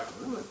there's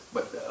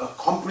but a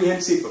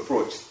comprehensive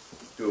approach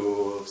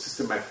to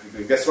systematically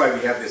doing. That's why we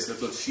have this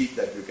little sheet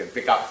that you can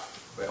pick up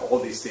where all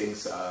these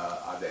things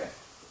are there.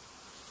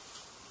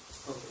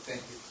 Okay,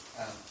 thank you.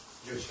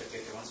 Josh, I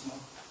take it once more.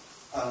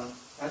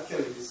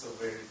 Actually, this is a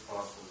very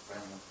powerful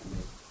framework to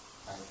me.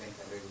 I think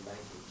I really like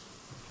it.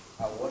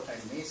 What I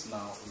miss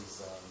now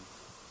is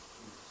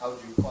how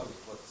do you call it?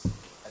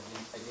 I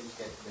didn't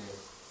get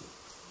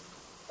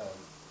the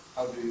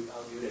how do you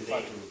refer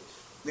to it?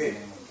 The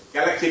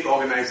Galactic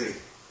organizing.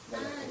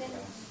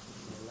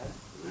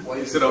 Why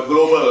instead of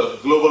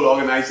global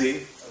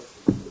organizing.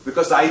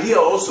 Because the idea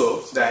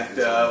also that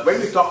when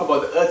we talk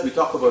about the Earth, we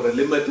talk about a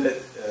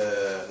limited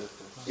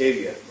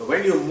area. But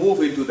when you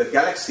move into the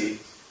galaxy,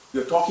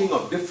 you're talking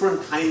of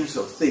different kinds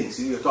of things.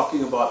 You're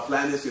talking about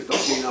planets, you're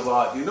talking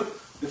about,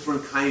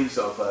 different kinds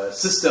of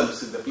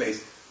systems in the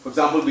place. For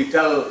example, we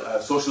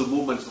tell social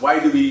movements, why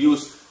do we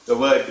use the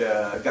word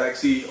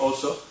galaxy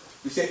also?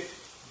 We say,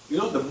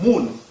 the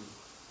moon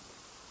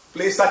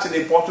plays such an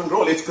important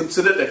role. It's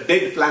considered a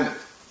dead planet.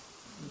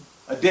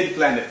 A dead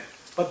planet.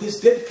 But this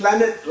dead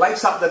planet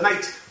lights up the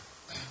night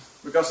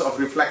because of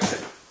reflection.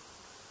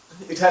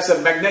 It has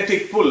a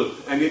magnetic pull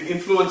and it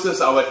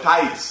influences our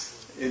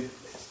tides.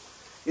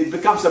 It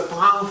becomes a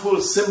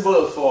powerful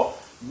symbol for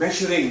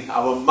measuring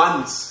our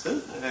months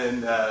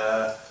and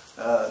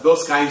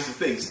those kinds of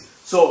things.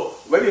 So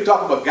when you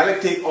talk about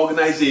galactic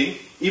organizing,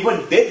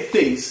 even dead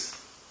things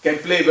can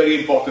play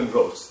very important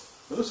roles.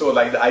 So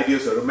like the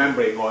ideas of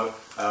remembering, or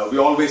we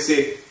always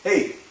say,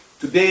 hey,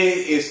 today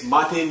is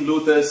Martin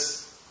Luther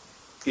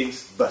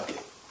King's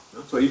birthday.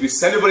 So if we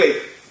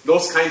celebrate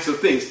those kinds of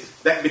things,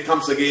 that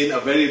becomes again a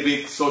very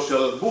big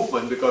social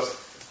movement, because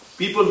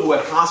people who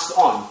are passed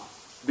on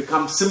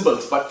become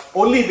symbols, but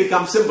only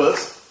become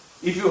symbols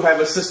if you have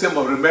a system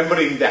of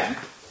remembering them,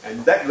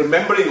 and that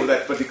remembering of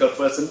that particular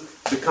person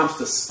becomes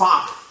the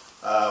spark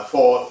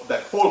for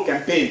that whole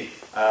campaign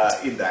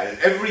in that. And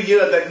every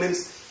year that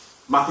means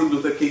Martin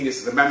Luther King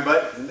is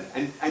remembered,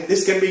 and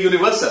this can be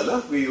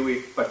universal.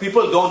 But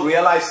people don't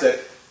realize that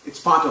it's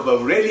part of a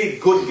really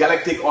good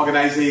galactic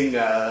organizing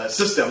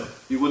system.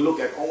 You will look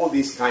at all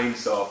these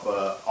kinds of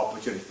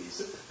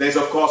opportunities. There's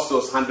of course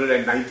those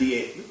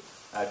 198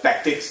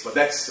 tactics, but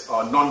that's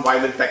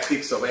non-violent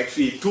tactics of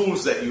actually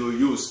tools that you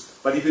use.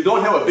 But if you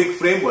don't have a big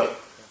framework,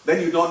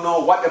 then you don't know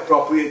what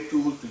appropriate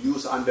tool to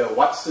use under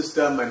what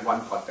system and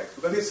one context.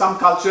 Because in some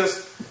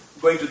cultures,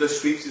 going to the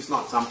streets is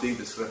not something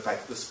that's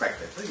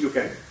respected. You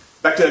can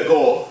better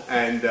go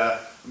and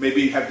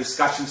maybe have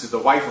discussions with the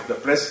wife of the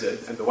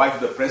president, and the wife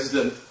of the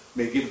president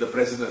may give the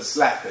president a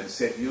slap and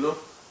say, you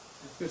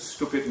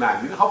stupid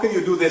man, how can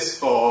you do this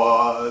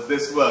for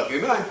this work?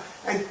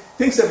 And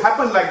things have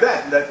happened like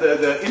that, that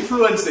the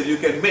influence that you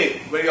can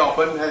make very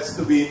often has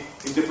to be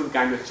in different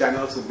kinds of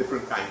channels and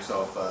different kinds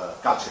of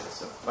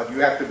cultures. But you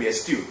have to be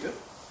astute.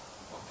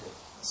 Okay,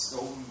 so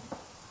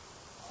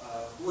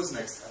who was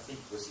next? I think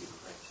it was you,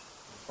 right?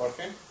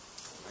 Jorge?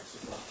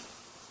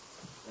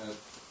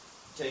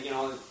 Taking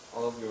all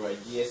of your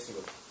ideas to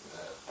a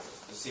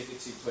specific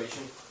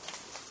situation,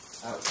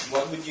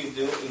 what would you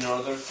do in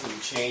order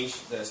to change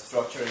the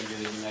structure in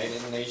the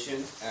United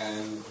Nations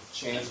and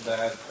change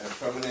that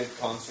permanent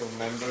council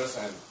members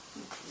and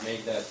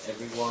make that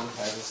everyone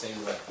has the same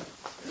right?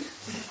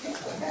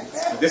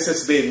 This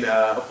has been,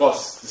 of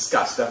course,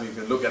 discussed. I mean,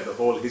 you can look at the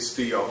whole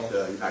history of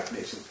the United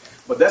Nations.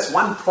 But there's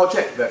one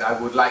project that I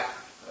would like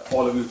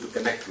all of you to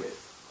connect with.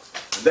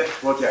 And that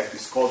project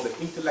is called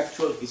the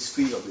Intellectual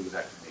History of the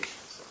United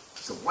Nations.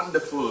 It's a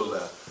wonderful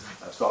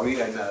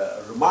story, and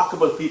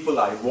remarkable people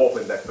are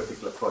involved in that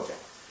particular project.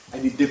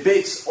 And it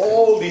debates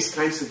all these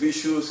kinds of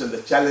issues and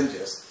the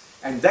challenges.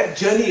 And that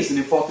journey is an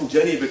important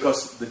journey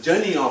because the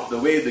journey of the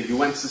way the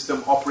UN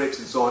system operates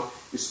and so on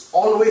is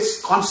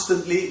always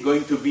constantly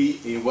going to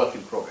be a work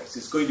in progress.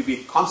 It's going to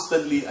be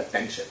constantly a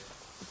tension.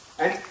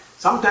 And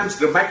sometimes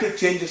dramatic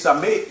changes are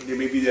made.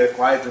 Maybe they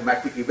require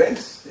dramatic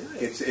events.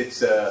 Yeah,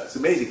 it's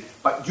amazing.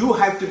 But you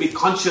have to be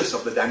conscious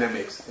of the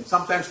dynamics. And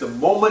sometimes the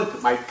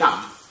moment might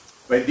come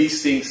when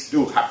these things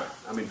do happen.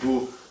 I mean,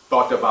 who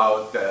thought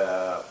about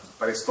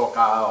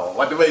perestroika or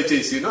whatever it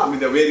is, I mean,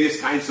 there are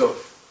various kinds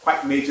of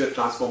quite major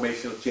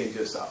transformational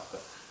changes out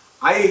there.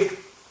 I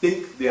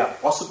think they are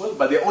possible,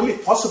 but they're only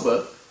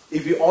possible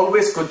if we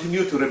always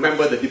continue to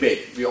remember the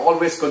debate. We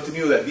always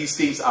continue that these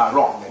things are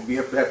wrong, and we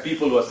have to have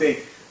people who are saying,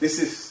 this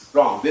is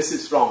wrong, this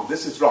is wrong,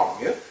 this is wrong,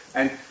 yeah?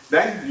 And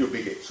then you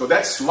begin. So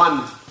that's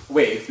one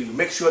way to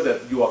make sure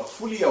that you are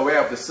fully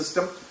aware of the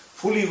system,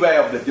 fully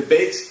aware of the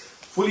debates,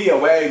 fully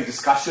aware in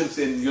discussions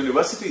in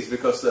universities,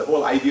 because the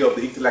whole idea of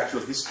the intellectual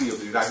history of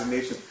the United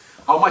Nations,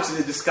 how much is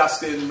it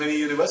discussed in many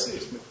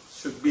universities?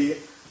 Should be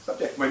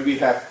subject. When we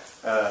have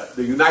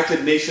the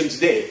United Nations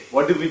Day,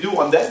 what do we do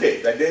on that day?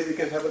 That day we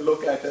can have a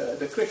look at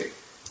the critic.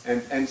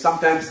 And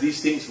sometimes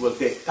these things will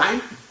take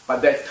time,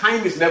 but that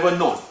time is never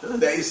known.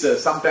 There is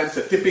sometimes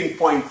a tipping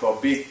point for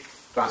big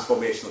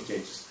transformational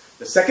changes.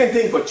 The second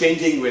thing for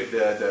changing with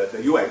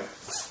the UN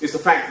is the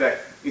fact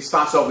that it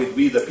starts off with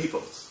we the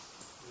peoples.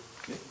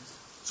 Okay?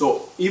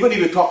 So even if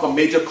you talk of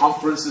major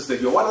conferences,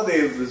 what are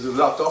they the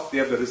result of? They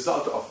are the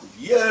result of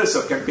years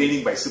of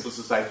campaigning by civil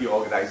society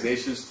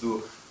organizations through,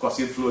 of course,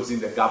 influencing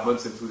their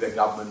governments and through their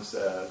governments.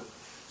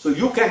 So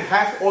you can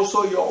have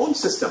also your own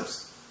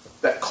systems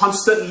that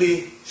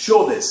constantly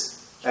show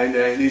this. And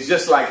it's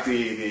just like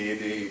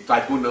the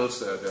tribunals,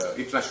 the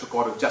International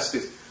Court of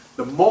Justice.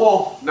 The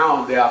more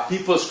now there are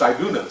people's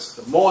tribunals,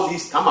 the more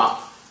these come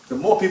up, the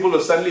more people will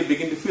suddenly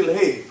begin to feel,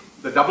 hey,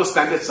 the double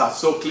standards are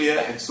so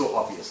clear and so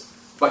obvious.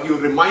 But you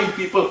remind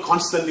people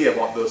constantly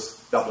about those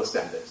double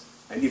standards.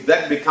 And if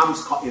that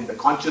becomes in the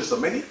conscience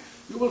of many,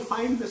 you will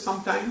find that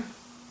sometime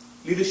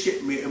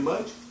leadership may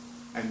emerge,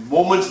 and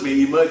moments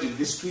may emerge in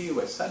history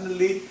where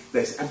suddenly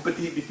there's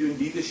empathy between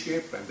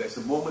leadership, and there's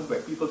a moment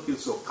where people feel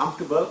so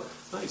comfortable.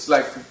 It's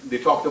like they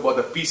talked about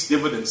the peace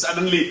dividend.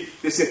 Suddenly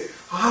they say,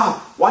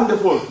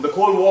 wonderful, the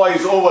Cold War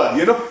is over,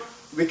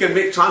 we can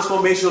make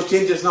transformational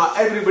changes now,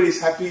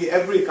 everybody's happy,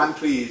 every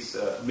country is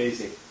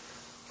amazing.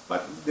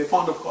 But they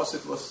found, of course,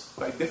 it was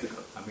quite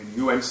difficult. I mean,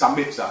 UN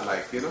summits are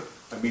like,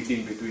 a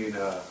meeting between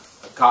a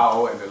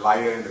cow and a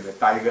lion and a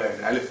tiger and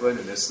an elephant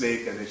and a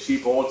snake and a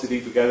sheep all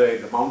sitting together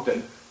in the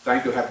mountain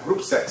trying to have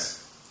group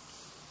sex.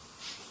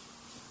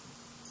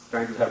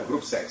 I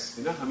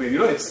mean,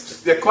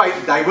 they're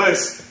quite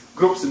diverse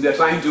groups, and they're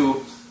trying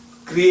to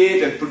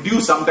create and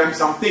produce sometimes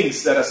some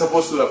things that are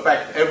supposed to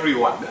affect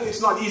everyone.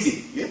 It's not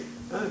easy,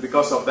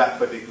 because of that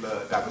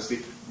particular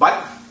diversity.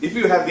 But if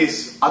you have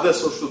these other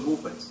social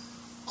movements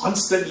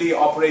constantly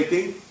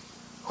operating,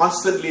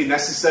 constantly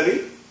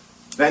necessary,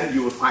 then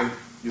you will find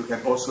you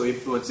can also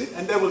influence it,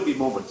 and there will be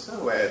moments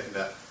where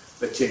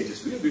the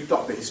changes. We've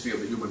talked the history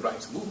of the human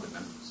rights movement,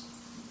 and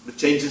the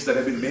changes that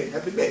have been made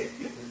have been made.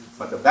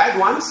 But the bad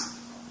ones,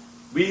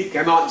 we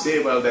cannot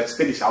say, well, that's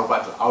finished our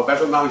battle. Our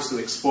battle now is to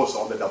expose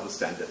all the double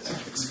standards,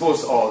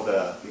 expose all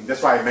the things.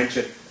 That's why I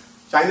mentioned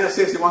China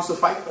says it wants to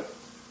fight, but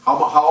how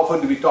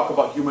often do we talk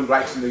about human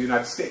rights in the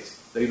United States?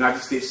 The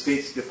United States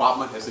State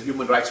Department has the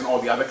human rights in all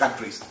the other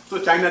countries. So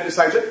China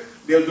decided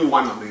they'll do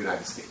one on the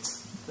United States.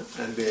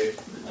 And they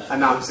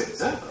announce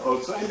it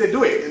also, and they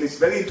do it. And it's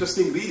very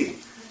interesting reading.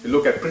 You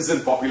look at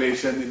prison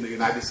population in the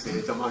United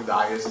States, among the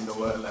highest in the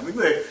world. I mean,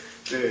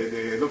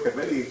 they look at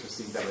very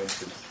interesting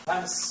dimensions.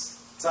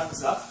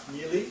 Time's up,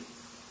 nearly.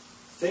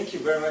 Thank you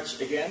very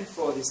much again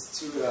for these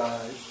two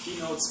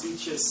keynote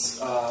speeches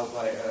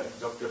by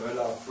Dr.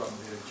 Möller from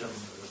the German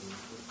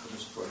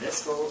Commission for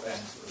UNESCO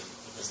and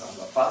Professor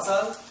Anwar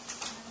Fazal.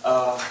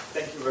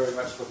 Thank you very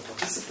much for the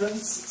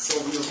participants. So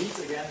we will meet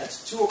again at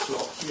 2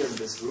 o'clock here in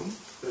this room.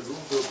 The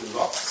room will be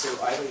locked, so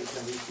either you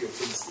can leave your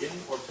things in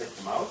or take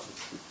them out.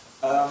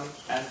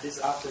 And this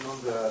afternoon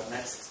the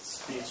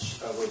next speech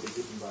will be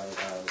given by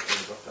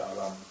Dr.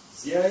 Aram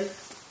Ziai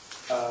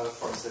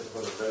from Center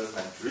for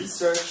Development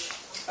Research,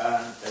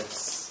 and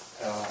it's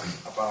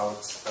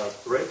about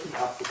breaking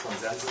up the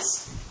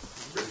consensus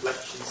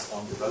reflections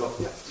on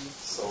development.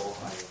 So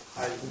I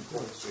highly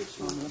encourage you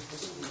to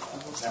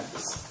have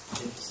this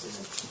interesting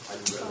and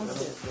highly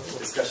relevant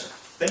discussion.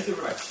 Thank you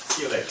very much.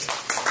 See you later.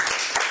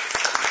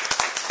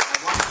 I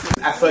want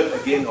an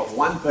effort again of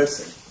one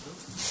person,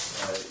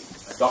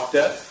 a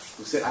doctor,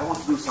 who said, I want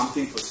to do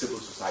something for civil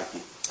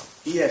society.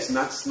 He has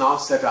now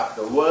set up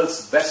the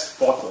world's best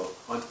portal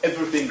on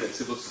everything that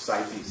civil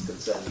society is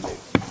concerned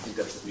with in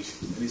terms of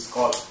issues. And it's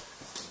called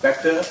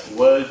Better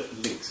World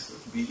Links,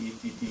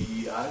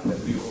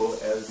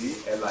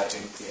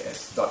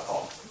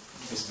 BETTERWORLDLINKS.org.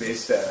 It's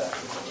based,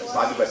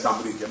 started by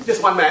somebody,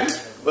 just one man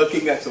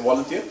working as a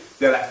volunteer.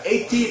 There are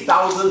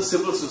 80,000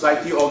 civil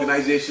society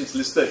organizations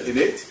listed in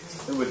it,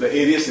 with the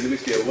areas in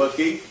which they are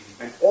working,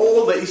 and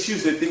all the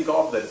issues they think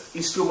of, the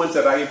instruments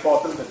that are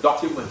important, the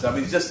documents. I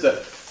mean, just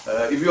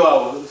if you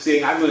are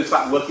saying, I'm going to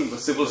start working for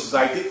civil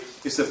society,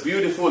 it's a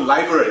beautiful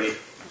library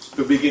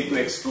to begin to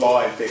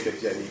explore and take a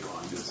journey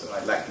on. So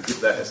I'd like to give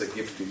that as a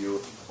gift to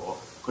you for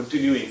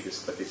continuing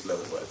this particular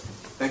work.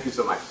 Thank you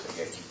so much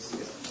again.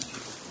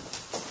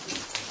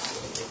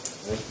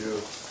 Thank you.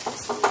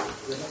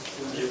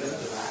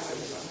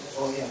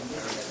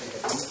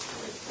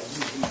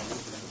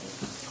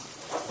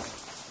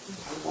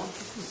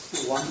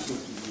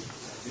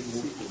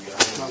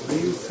 How do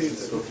you feel?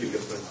 Totally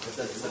different.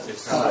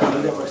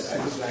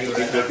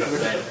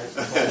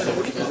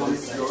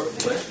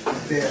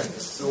 There.